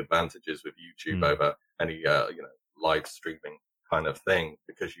one of the big advantages with YouTube over any, live streaming kind of thing,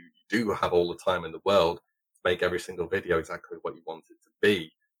 because you do have all the time in the world to make every single video exactly what you want it to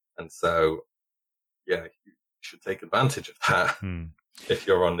be. And so, yeah, you should take advantage of that if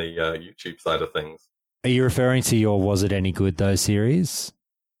you're on the YouTube side of things. Are you referring to your Was It Any Good Though series?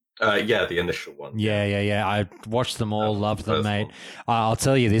 Yeah, the initial one. Yeah. I watched them all, loved them, mate. I'll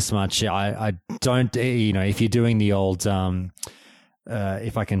tell you this much. I don't, if you're doing the old,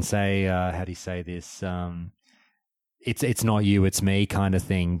 if I can say, how do you say this? It's not you, it's me kind of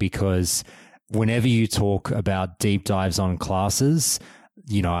thing, because whenever you talk about deep dives on classes,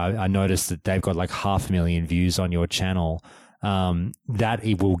 I noticed that they've got like 500,000 views on your channel. That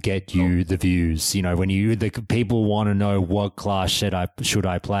it will get you the views. When the people want to know what class should I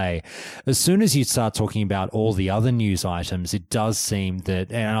play. As soon as you start talking about all the other news items, it does seem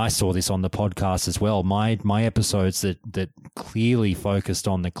that, and I saw this on the podcast as well, my episodes that clearly focused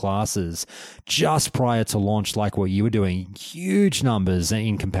on the classes just prior to launch, like what you were doing, huge numbers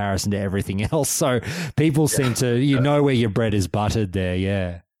in comparison to everything else. So people seem to, where your bread is buttered there.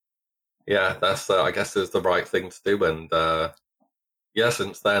 Yeah. Yeah, that's, I guess, is the right thing to do. And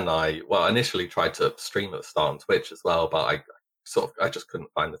since then, I initially tried to stream at the start on Twitch as well, but I just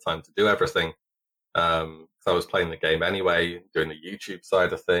couldn't find the time to do everything. So I was playing the game anyway, doing the YouTube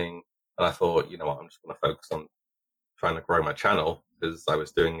side of thing. And I thought, I'm just going to focus on trying to grow my channel, because I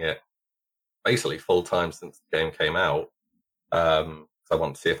was doing it basically full time since the game came out. So I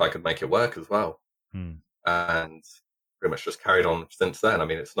wanted to see if I could make it work as well. And pretty much just carried on since then. I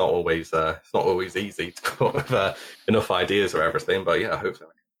mean, it's not always easy to come up with enough ideas or everything, but yeah, hopefully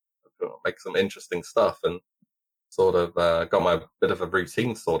I can make some interesting stuff and sort of got my bit of a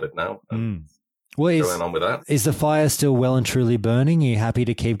routine sorted now. Well, going on with that. Is the fire still well and truly burning? Are you happy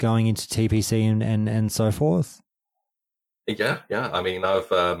to keep going into TPC and so forth? Yeah. I mean, I've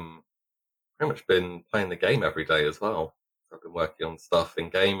pretty much been playing the game every day as well. I've been working on stuff in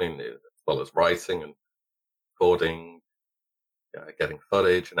gaming as well as writing and recording, getting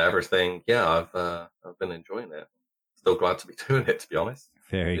footage and everything. Yeah, I've been enjoying it. Still glad to be doing it, to be honest.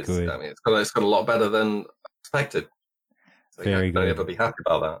 Very good. I mean, it's got a lot better than expected. So Very good. Don't ever be happy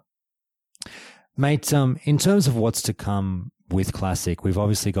about that. Mate, in terms of what's to come with Classic, we've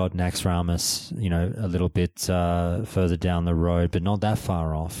obviously got Naxxramas, a little bit further down the road, but not that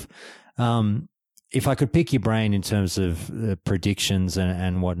far off. If I could pick your brain in terms of predictions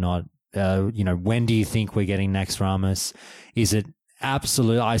and whatnot, when do you think we're getting Naxxramas? Is it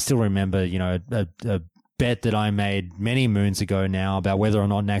absolute? I still remember, a bet that I made many moons ago now about whether or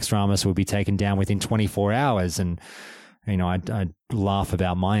not Naxxramas would be taken down within 24 hours. And, I'd laugh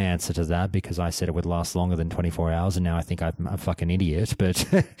about my answer to that because I said it would last longer than 24 hours. And now I think I'm a fucking idiot, but.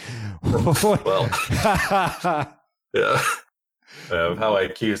 Well, yeah. How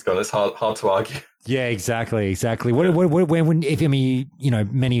IQ's gone, it's hard to argue. Yeah, exactly.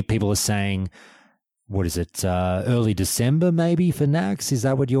 Many people are saying, what is it, early December maybe for Nax? Is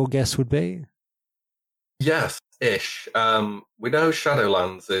that what your guess would be? Yes, ish. We know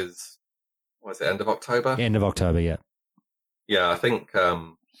Shadowlands is, end of October? End of October, yeah. Yeah, I think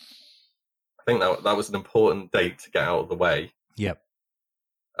that was an important date to get out of the way. Yep.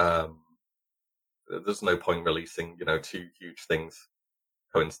 There's no point releasing, two huge things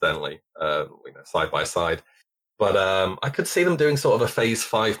coincidentally, side by side. But I could see them doing sort of a phase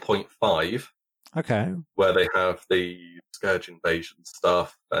 5.5. Okay. Where they have the Scourge invasion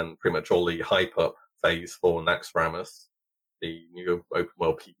stuff and pretty much all the hype up phase for Naxxramas, the new open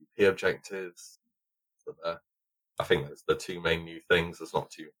world PvP objectives. So I think that's the two main new things. There's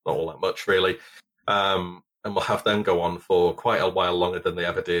not all that much really. And we'll have them go on for quite a while longer than they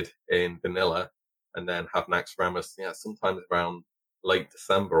ever did in vanilla, and then have Naxxramas, sometimes around late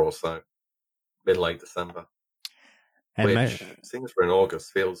December or so, mid-late December. And which, since we're in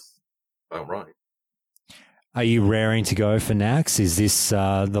August, feels about right. Are you raring to go for Naxx? Is this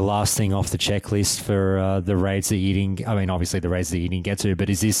the last thing off the checklist for the raids that you didn't? I mean, obviously the raids that you didn't get to, but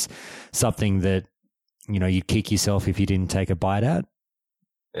is this something that you'd kick yourself if you didn't take a bite at?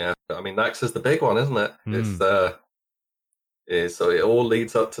 Yeah, I mean, Naxx is the big one, isn't it? So it all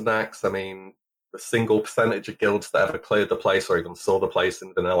leads up to Naxx. I mean, the single percentage of guilds that ever cleared the place or even saw the place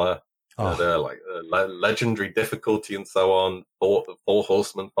in vanilla, legendary difficulty and so on. The four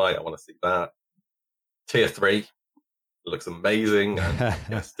horseman fight, I want to see that. Tier 3, it looks amazing. And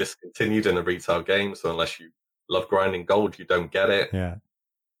it's discontinued in a retail game, so unless you love grinding gold, you don't get it. Yeah.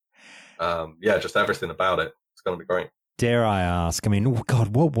 Just everything about it. It's going to be great. Dare I ask, I mean,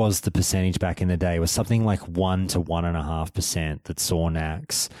 God, what was the percentage back in the day? It was something like 1 to 1.5% that saw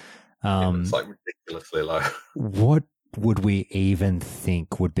Naxx. It's like ridiculously low. What would we even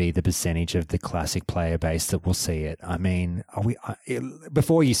think would be the percentage of the classic player base that will see it? I mean,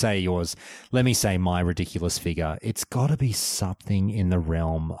 before you say yours, let me say my ridiculous figure. It's got to be something in the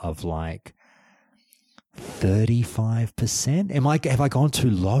realm of like 35%. Have I gone too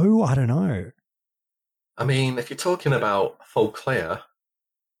low? I don't know. I mean, if you're talking about full clear,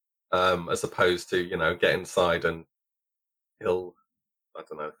 as opposed to, get inside and kill, I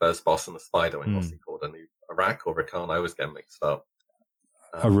don't know, first boss and the spider, what's he called? A Rack or Rakan? I always get mixed up.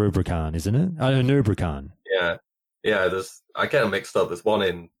 A Rubicon, isn't it? A Nubricon. Yeah. I get them mixed up. There's one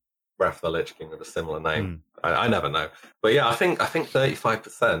in Wrath of the Lich King with a similar name. I never know. But yeah, I think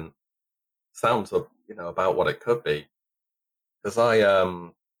 35% sounds, about what it could be. Because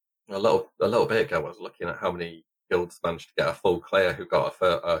a little bit ago, I was looking at how many guilds managed to get a full clear who got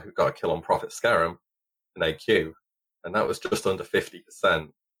a kill on Prophet Scarab in AQ, and that was just under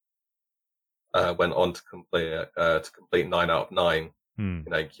 50%. Went on to complete 9 out of 9 in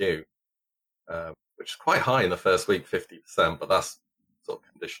AQ, which is quite high in the first week, 50%. But that's sort of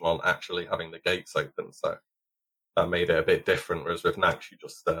conditional on actually having the gates open, so that made it a bit different. Whereas with Naxx, you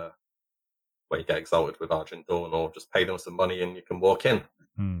just where you get exalted with Argent Dawn, or just pay them some money and you can walk in.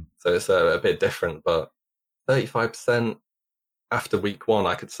 So it's a bit different, but 35% after week 1,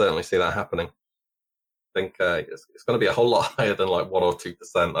 I could certainly see that happening. I think it's going to be a whole lot higher than like 1 or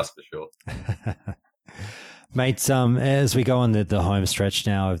 2%, that's for sure. Mate, as we go on the home stretch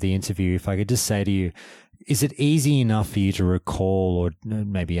now of the interview, if I could just say to you, is it easy enough for you to recall, or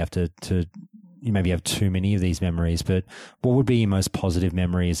maybe you have you maybe have too many of these memories, but what would be your most positive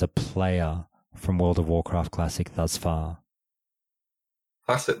memory as a player from World of Warcraft Classic thus far?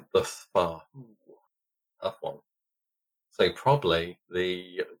 Classic thus far? Tough one. So probably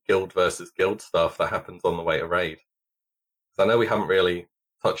the guild versus guild stuff that happens on the way to raid. Because I know we haven't really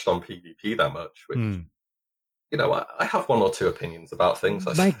touched on PvP that much, which, I have 1 or 2 opinions about things.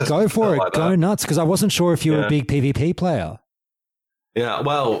 Mate, go for it. Like go nuts, because I wasn't sure if you were a big PvP player. Yeah,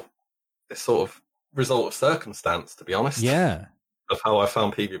 well, it's sort of result of circumstance, to be honest. Yeah. Of how I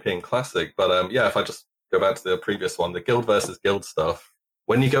found PvP in Classic. But if I just go back to the previous one, the guild versus guild stuff,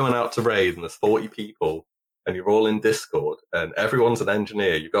 when you're going out to raid and there's 40 people and you're all in Discord and everyone's an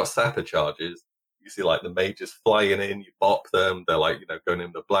engineer, you've got sapper charges, you see like the mages flying in, you bop them, they're like, going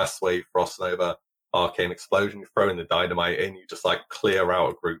in the blast wave, frost nova, arcane explosion, you're throwing the dynamite in, you just like clear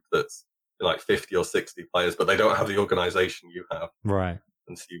out a group that's like 50 or 60 players, but they don't have the organization you have. Right.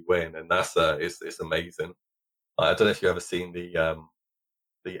 And so you win, and that's it's amazing. I don't know if you've ever seen the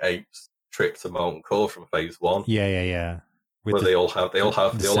apes trip to Molten Core from phase 1. Yeah. Where they all have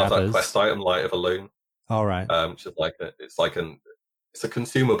that quest item, Light of a Loon. All right. Which is it's a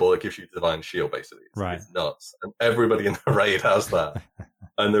consumable that gives you Divine Shield, basically. It's nuts. And everybody in the raid has that.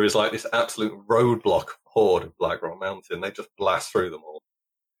 And there is like this absolute roadblock horde of Blackrock Mountain. They just blast through them all.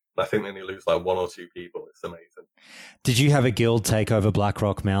 And I think they only lose like 1 or 2 people. It's amazing. Did you have a guild take over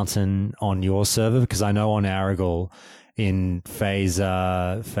Blackrock Mountain on your server? Because I know on Aragal in phase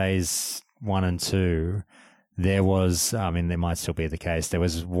 1 and 2, there was, there might still be the case, there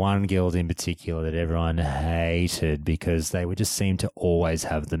was one guild in particular that everyone hated because they would just seem to always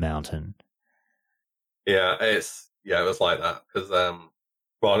have the mountain. Yeah, it was like that because I'm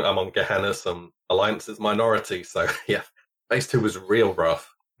on Gehenna, some alliances minority, so yeah, phase 2 was real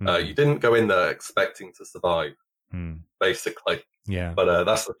rough. You didn't go in there expecting to survive. basically. Yeah. But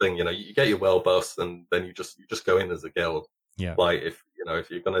that's the thing, you get your world buffs, and then you just go in as a guild. Yeah. Like if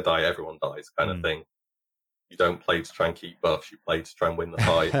you're gonna die, everyone dies, kind of thing. You don't play to try and keep buffs; you play to try and win the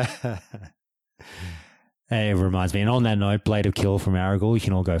fight. It reminds me, and on that note, Blade of Kill from Aragorn, you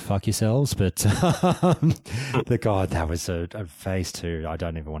can all go fuck yourselves. But the God, that was a phase 2. I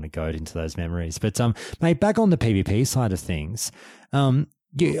don't even want to go into those memories. But mate, back on the PvP side of things,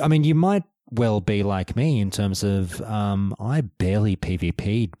 you might well be like me in terms of I barely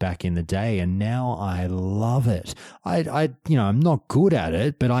PvP'd back in the day, and now I love it. I'm not good at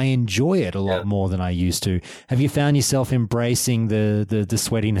it, but I enjoy it a lot more than I used to. Have you found yourself embracing the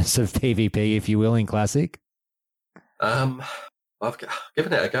sweatiness of PvP, if you will, in Classic? I've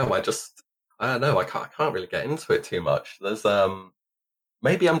given it a go. I don't know. I can't really get into it too much. There's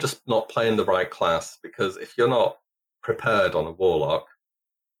maybe I'm just not playing the right class, because if you're not prepared on a Warlock,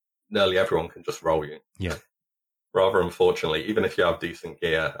 nearly everyone can just roll you. Yeah. Rather unfortunately, even if you have decent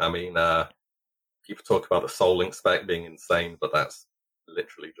gear. I mean, people talk about the Soul Link spec being insane, but that's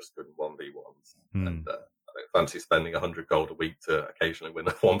literally just good 1v1s. And I don't fancy spending 100 gold a week to occasionally win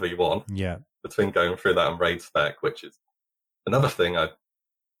a 1v1. Yeah. Between going through that and raid spec, which is another thing. I'd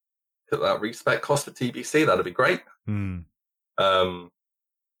put that respec cost for TBC, that'd be great. But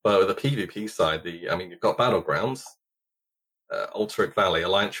with the PvP side, you've got Battlegrounds, Alterac Valley,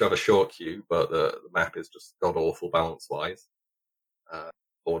 Alliance, you have a short queue, but the map is just god awful balance wise.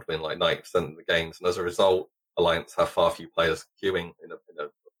 Board win like 90% of the games, and as a result, Alliance have far few players queuing in a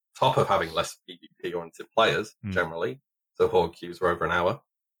top of having less PvP oriented players generally. So Horde queues are over an hour.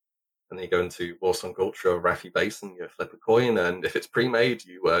 And then you go into Warsong Ultra or Raffi Basin, you flip a coin, and if it's pre-made,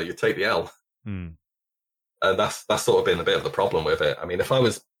 you take the L. And that's sort of been a bit of the problem with it. I mean, if I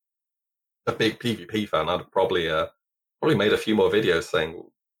was a big PvP fan, I'd have probably made a few more videos saying,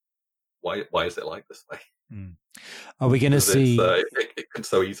 why is it like this way? Are we going to see... it could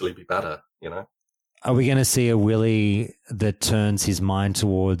so easily be better, Are we going to see a Willie that turns his mind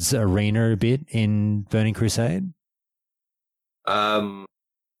towards Arena a bit in Burning Crusade?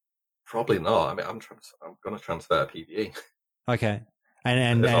 Probably not. I mean, I'm going to transfer to PvE. Okay,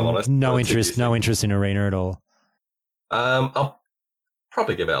 and honest, no interest in Arena at all. I'll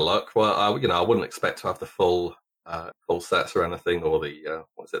probably give it a look. Well, I wouldn't expect to have the full sets or anything, or the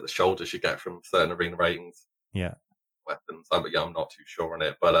the shoulders you get from certain Arena ratings. Yeah, weapons. I'm not too sure on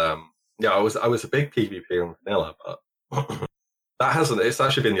it, but I was a big PvP in vanilla, but it's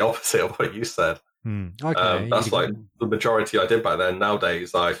actually been the opposite of what you said. Okay, that's like the majority I did back then.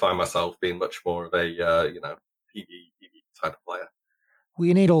 Nowadays, I find myself being much more of a PvE type of player. Well,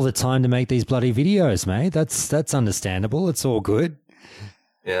 you need all the time to make these bloody videos, mate. That's understandable. It's all good.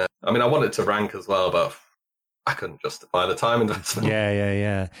 Yeah, I mean, I wanted to rank as well, but I couldn't justify the time investment.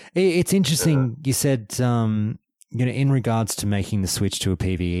 Yeah. It's interesting. You said, in regards to making the switch to a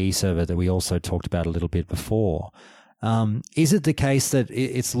PvE server that we also talked about a little bit before. Is it the case that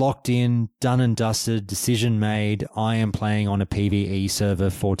it's locked in, done and dusted, decision made, I am playing on a PvE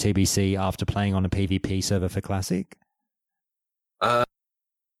server for TBC after playing on a PvP server for Classic?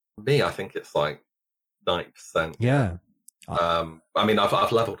 Me, I think it's like 90%. Yeah. I mean,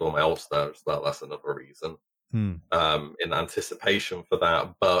 I've leveled all my All-Star as well. That's another reason. In anticipation for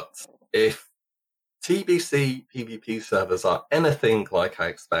that. But if TBC PvP servers are anything like I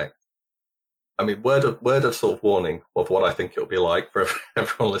expect, I mean, word of sort of warning of what I think it'll be like for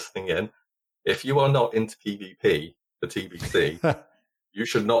everyone listening in. If you are not into PvP for TBC, you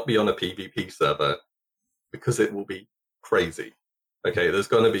should not be on a PvP server, because it will be crazy. Okay, there's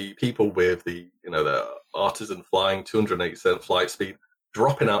going to be people with the artisan flying 280% flight speed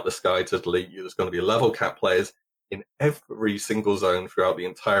dropping out the sky to delete you. There's going to be level cap players in every single zone throughout the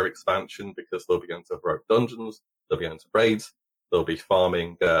entire expansion, because they'll be going to heroic dungeons, they'll be going to raids, they'll be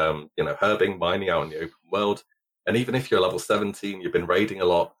farming, herbing, mining out in the open world. And even if you're level 17, you've been raiding a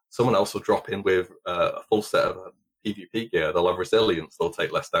lot, someone else will drop in with a full set of PvP gear. They'll have resilience. They'll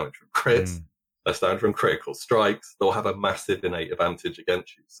take less damage from crits, less damage from critical strikes. They'll have a massive innate advantage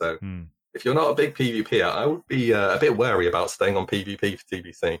against you. So if you're not a big PvPer, I would be a bit wary about staying on PvP for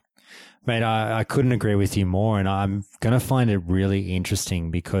TBC. Mate, I couldn't agree with you more, and I'm going to find it really interesting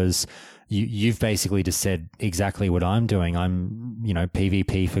because you've basically just said exactly what I'm doing. I'm,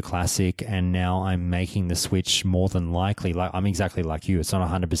 PvP for Classic, and now I'm making the switch more than likely. Like, I'm exactly like you. It's not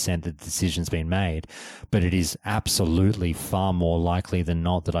 100% that the decision's been made, but it is absolutely far more likely than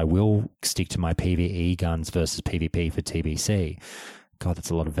not that I will stick to my PvE guns versus PvP for TBC. God, that's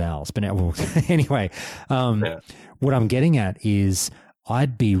a lot of vowels. But anyway, what I'm getting at is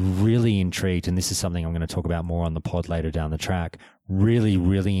I'd be really intrigued, and this is something I'm going to talk about more on the pod later down the track, really,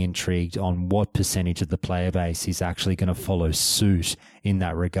 really intrigued on what percentage of the player base is actually going to follow suit in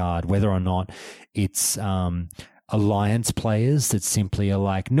that regard, whether or not it's Alliance players that simply are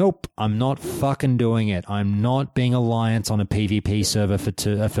like, nope, I'm not fucking doing it. I'm not being Alliance on a PvP server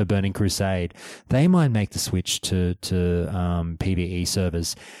for Burning Crusade. They might make the switch to PvE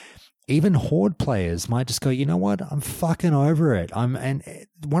servers. Even Horde players might just go, you know what? I'm fucking over it. And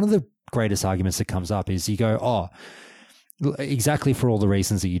one of the greatest arguments that comes up is you go, oh, exactly for all the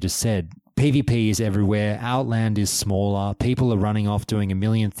reasons that you just said. PvP is everywhere. Outland is smaller. People are running off doing a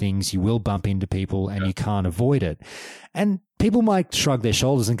million things. You will bump into people and you can't avoid it. And people might shrug their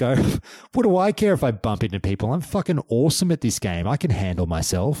shoulders and go, what do I care if I bump into people? I'm fucking awesome at this game. I can handle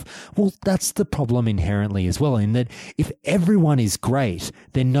myself. Well, that's the problem inherently as well, in that if everyone is great,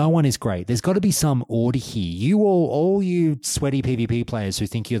 then no one is great. There's got to be some order here. You all you sweaty PvP players who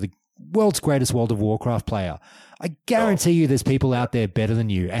think you're the world's greatest World of Warcraft player, I guarantee you there's people out there better than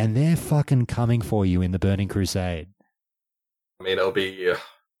you, and they're fucking coming for you in the Burning Crusade. I mean, it'll be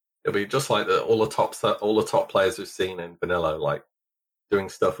just like all the top players we've seen in vanilla, like doing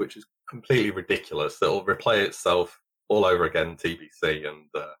stuff which is completely ridiculous. That'll replay itself all over again in TBC, and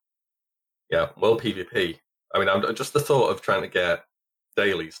World PvP. I mean, I'm just the thought of trying to get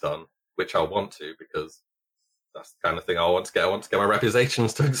dailies done, which I want to, because that's the kind of thing I want to get. I want to get my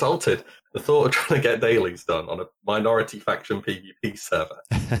reputations to Exalted. The thought of trying to get dailies done on a minority faction PvP server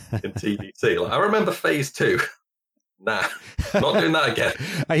in TBC. Like, I remember Phase 2. Nah, not doing that again.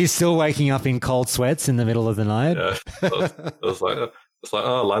 Are you still waking up in cold sweats in the middle of the night? Yeah, I was like,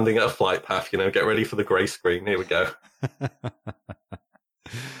 landing at a flight path, get ready for the grey screen. Here we go.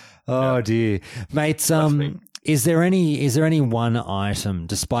 Oh, dear. Mate, is there any one item,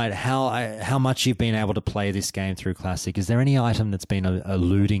 despite how much you've been able to play this game through Classic, is there any item that's been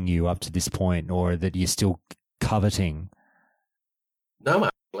eluding you up to this point, or that you're still coveting? No,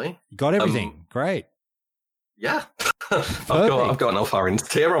 actually. You got everything. Great. Yeah. I've got an Alpharin's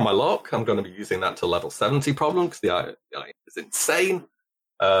Tear on my lock. I'm going to be using that to level 70 problem, because the item is insane.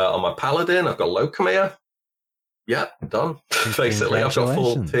 On my Paladin, I've got Locomere. Yeah, done. Basically, I've got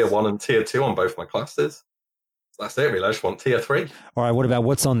full Tier 1 and Tier 2 on both my classes. That's it, really. I just want Tier 3. All right, what about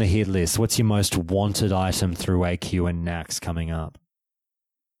what's on the hit list? What's your most wanted item through AQ and Nax coming up?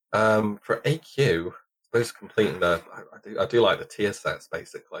 For AQ, I suppose completing I do like the tier sets,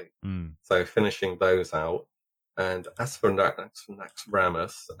 basically. So finishing those out. And as for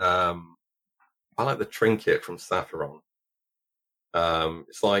Naxxramas, I like the trinket from Sapphiron.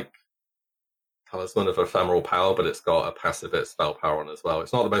 It's like Talisman of Ephemeral Power, but it's got a passive spell power on as well.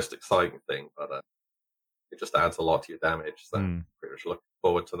 It's not the most exciting thing, but it just adds a lot to your damage. So pretty much looking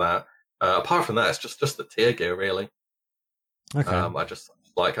forward to that. Apart from that, it's just the tier gear, really. Okay. I just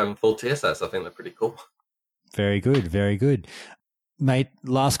like having full tier sets. I think they're pretty cool. Very good, very good. Mate,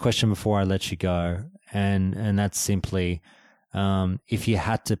 last question before I let you go, and that's simply, if you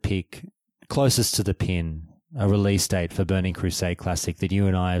had to pick closest to the pin, a release date for Burning Crusade Classic that you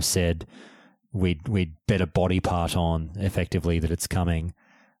and I have said we'd bet a body part on, effectively, that it's coming,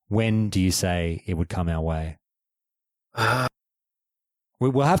 when do you say it would come our way?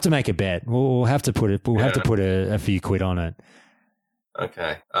 We'll have to make a bet. We'll have to put it. We'll have to put a few quid on it.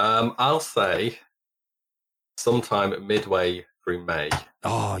 Okay. I'll say sometime midway through May.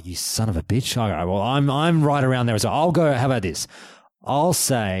 Oh, you son of a bitch! All right, well, I'm right around there as well. I'll go. How about this? I'll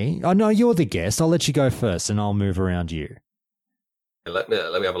say. Oh no, you're the guest. I'll let you go first, and I'll move around you. Let me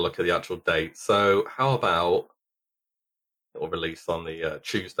have a look at the actual date. So, how about it will release on the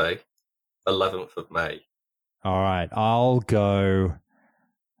Tuesday, 11th of May. All right, I'll go.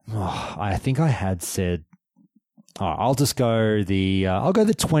 Oh, I think I had said. Oh, I'll just go the. I'll go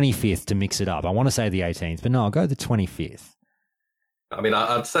the 25th to mix it up. I want to say the 18th, but no, I'll go the 25th. I mean,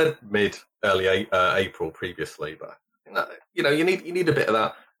 I'd said early April previously, but you need a bit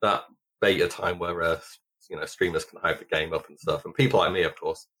of that beta time where streamers can hype the game up and stuff, and people like me, of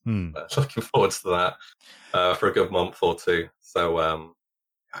course, looking forward to that for a good month or two. So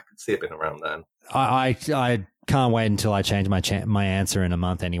I can see it being around then. I can't wait until I change my answer in a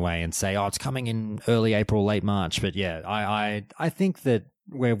month anyway, and say, it's coming in early April, late March. But yeah, I think that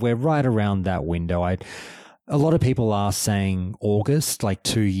we're right around that window. A lot of people are saying August, like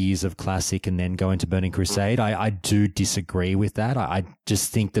 2 years of Classic and then go into Burning Crusade. I do disagree with that. I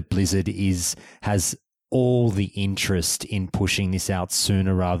just think that Blizzard has all the interest in pushing this out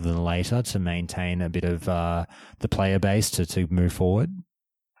sooner rather than later to maintain a bit of the player base to move forward.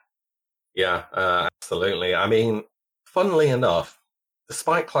 Yeah, absolutely. I mean, funnily enough,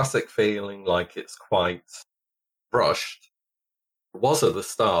 despite Classic feeling like it's quite rushed, was at the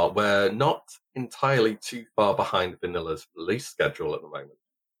start, we're not entirely too far behind Vanilla's release schedule at the moment.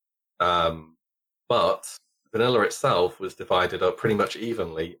 But Vanilla itself was divided up pretty much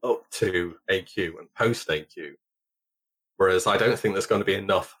evenly up to AQ and post AQ. Whereas I don't think there's going to be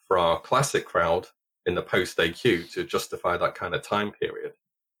enough for our classic crowd in the post AQ to justify that kind of time period.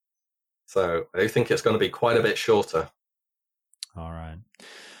 So I think it's going to be quite a bit shorter. All right.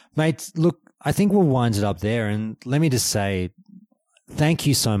 Mate, look, I think we'll wind it up there. And let me just say, thank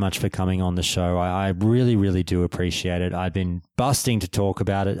you so much for coming on the show. I really, really do appreciate it. I've been busting to talk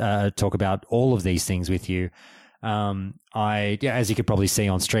about all of these things with you. As you could probably see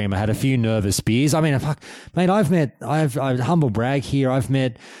on stream, I had a few nervous beers. I mean, mate, I've humble brag here. I've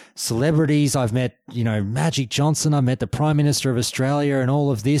met celebrities. I've met, Magic Johnson. I met the Prime Minister of Australia and all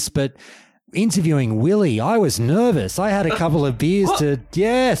of this, but interviewing Willie, I was nervous. I had a couple of beers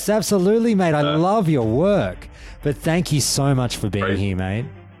yes, absolutely, mate. I love your work, but thank you so much for being here, mate.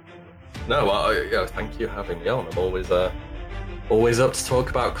 No, thank you for having me on. I'm always up to talk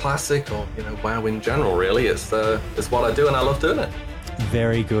about classic or WoW in general. Really, it's what I do, and I love doing it.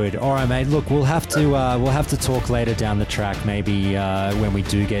 Very good. All right, mate. Look, we'll have to talk later down the track, maybe when we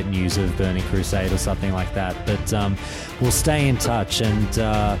do get news of Burning Crusade or something like that. But we'll stay in touch, and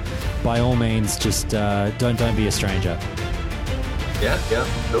by all means, just don't be a stranger. Yeah, sure.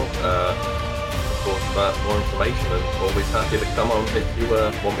 Of course, more information, and always happy to come on if you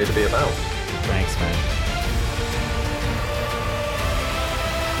want me to be about. Thanks, man.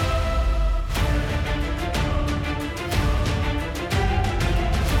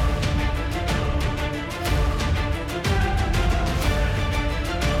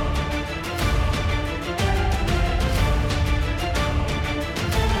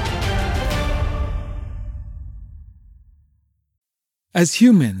 As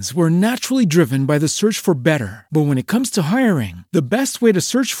humans, we're naturally driven by the search for better. But when it comes to hiring, the best way to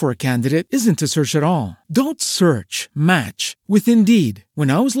search for a candidate isn't to search at all. Don't search, match with Indeed.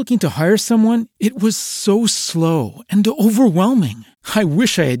 When I was looking to hire someone, it was so slow and overwhelming. I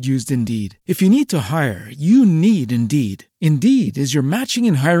wish I had used Indeed. If you need to hire, you need Indeed. Indeed is your matching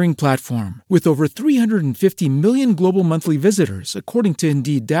and hiring platform with over 350 million global monthly visitors, according to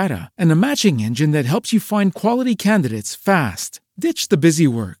Indeed data, and a matching engine that helps you find quality candidates fast. Ditch the busy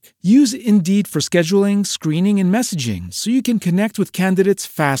work. Use Indeed for scheduling, screening, and messaging so you can connect with candidates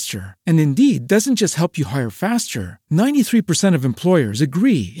faster. And Indeed doesn't just help you hire faster. 93% of employers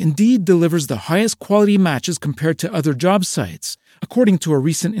agree Indeed delivers the highest quality matches compared to other job sites, according to a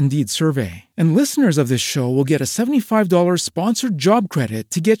recent Indeed survey. And listeners of this show will get a $75 sponsored job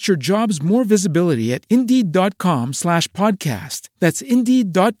credit to get your jobs more visibility at Indeed.com/podcast. That's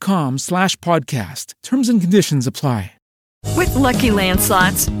Indeed.com/podcast. Terms and conditions apply. With Lucky Land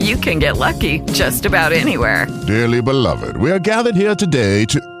Slots, you can get lucky just about anywhere. Dearly beloved, we are gathered here today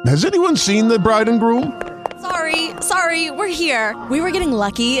to... Has anyone seen the bride and groom? Sorry, we're here. We were getting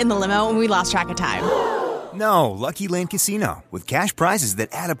lucky in the limo and we lost track of time. No, Lucky Land Casino, with cash prizes that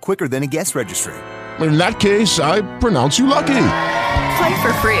add up quicker than a guest registry. In that case, I pronounce you lucky. Play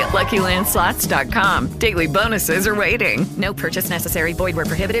for free at LuckyLandSlots.com. Daily bonuses are waiting. No purchase necessary. Void where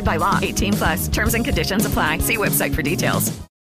prohibited by law. 18+. Terms and conditions apply. See website for details.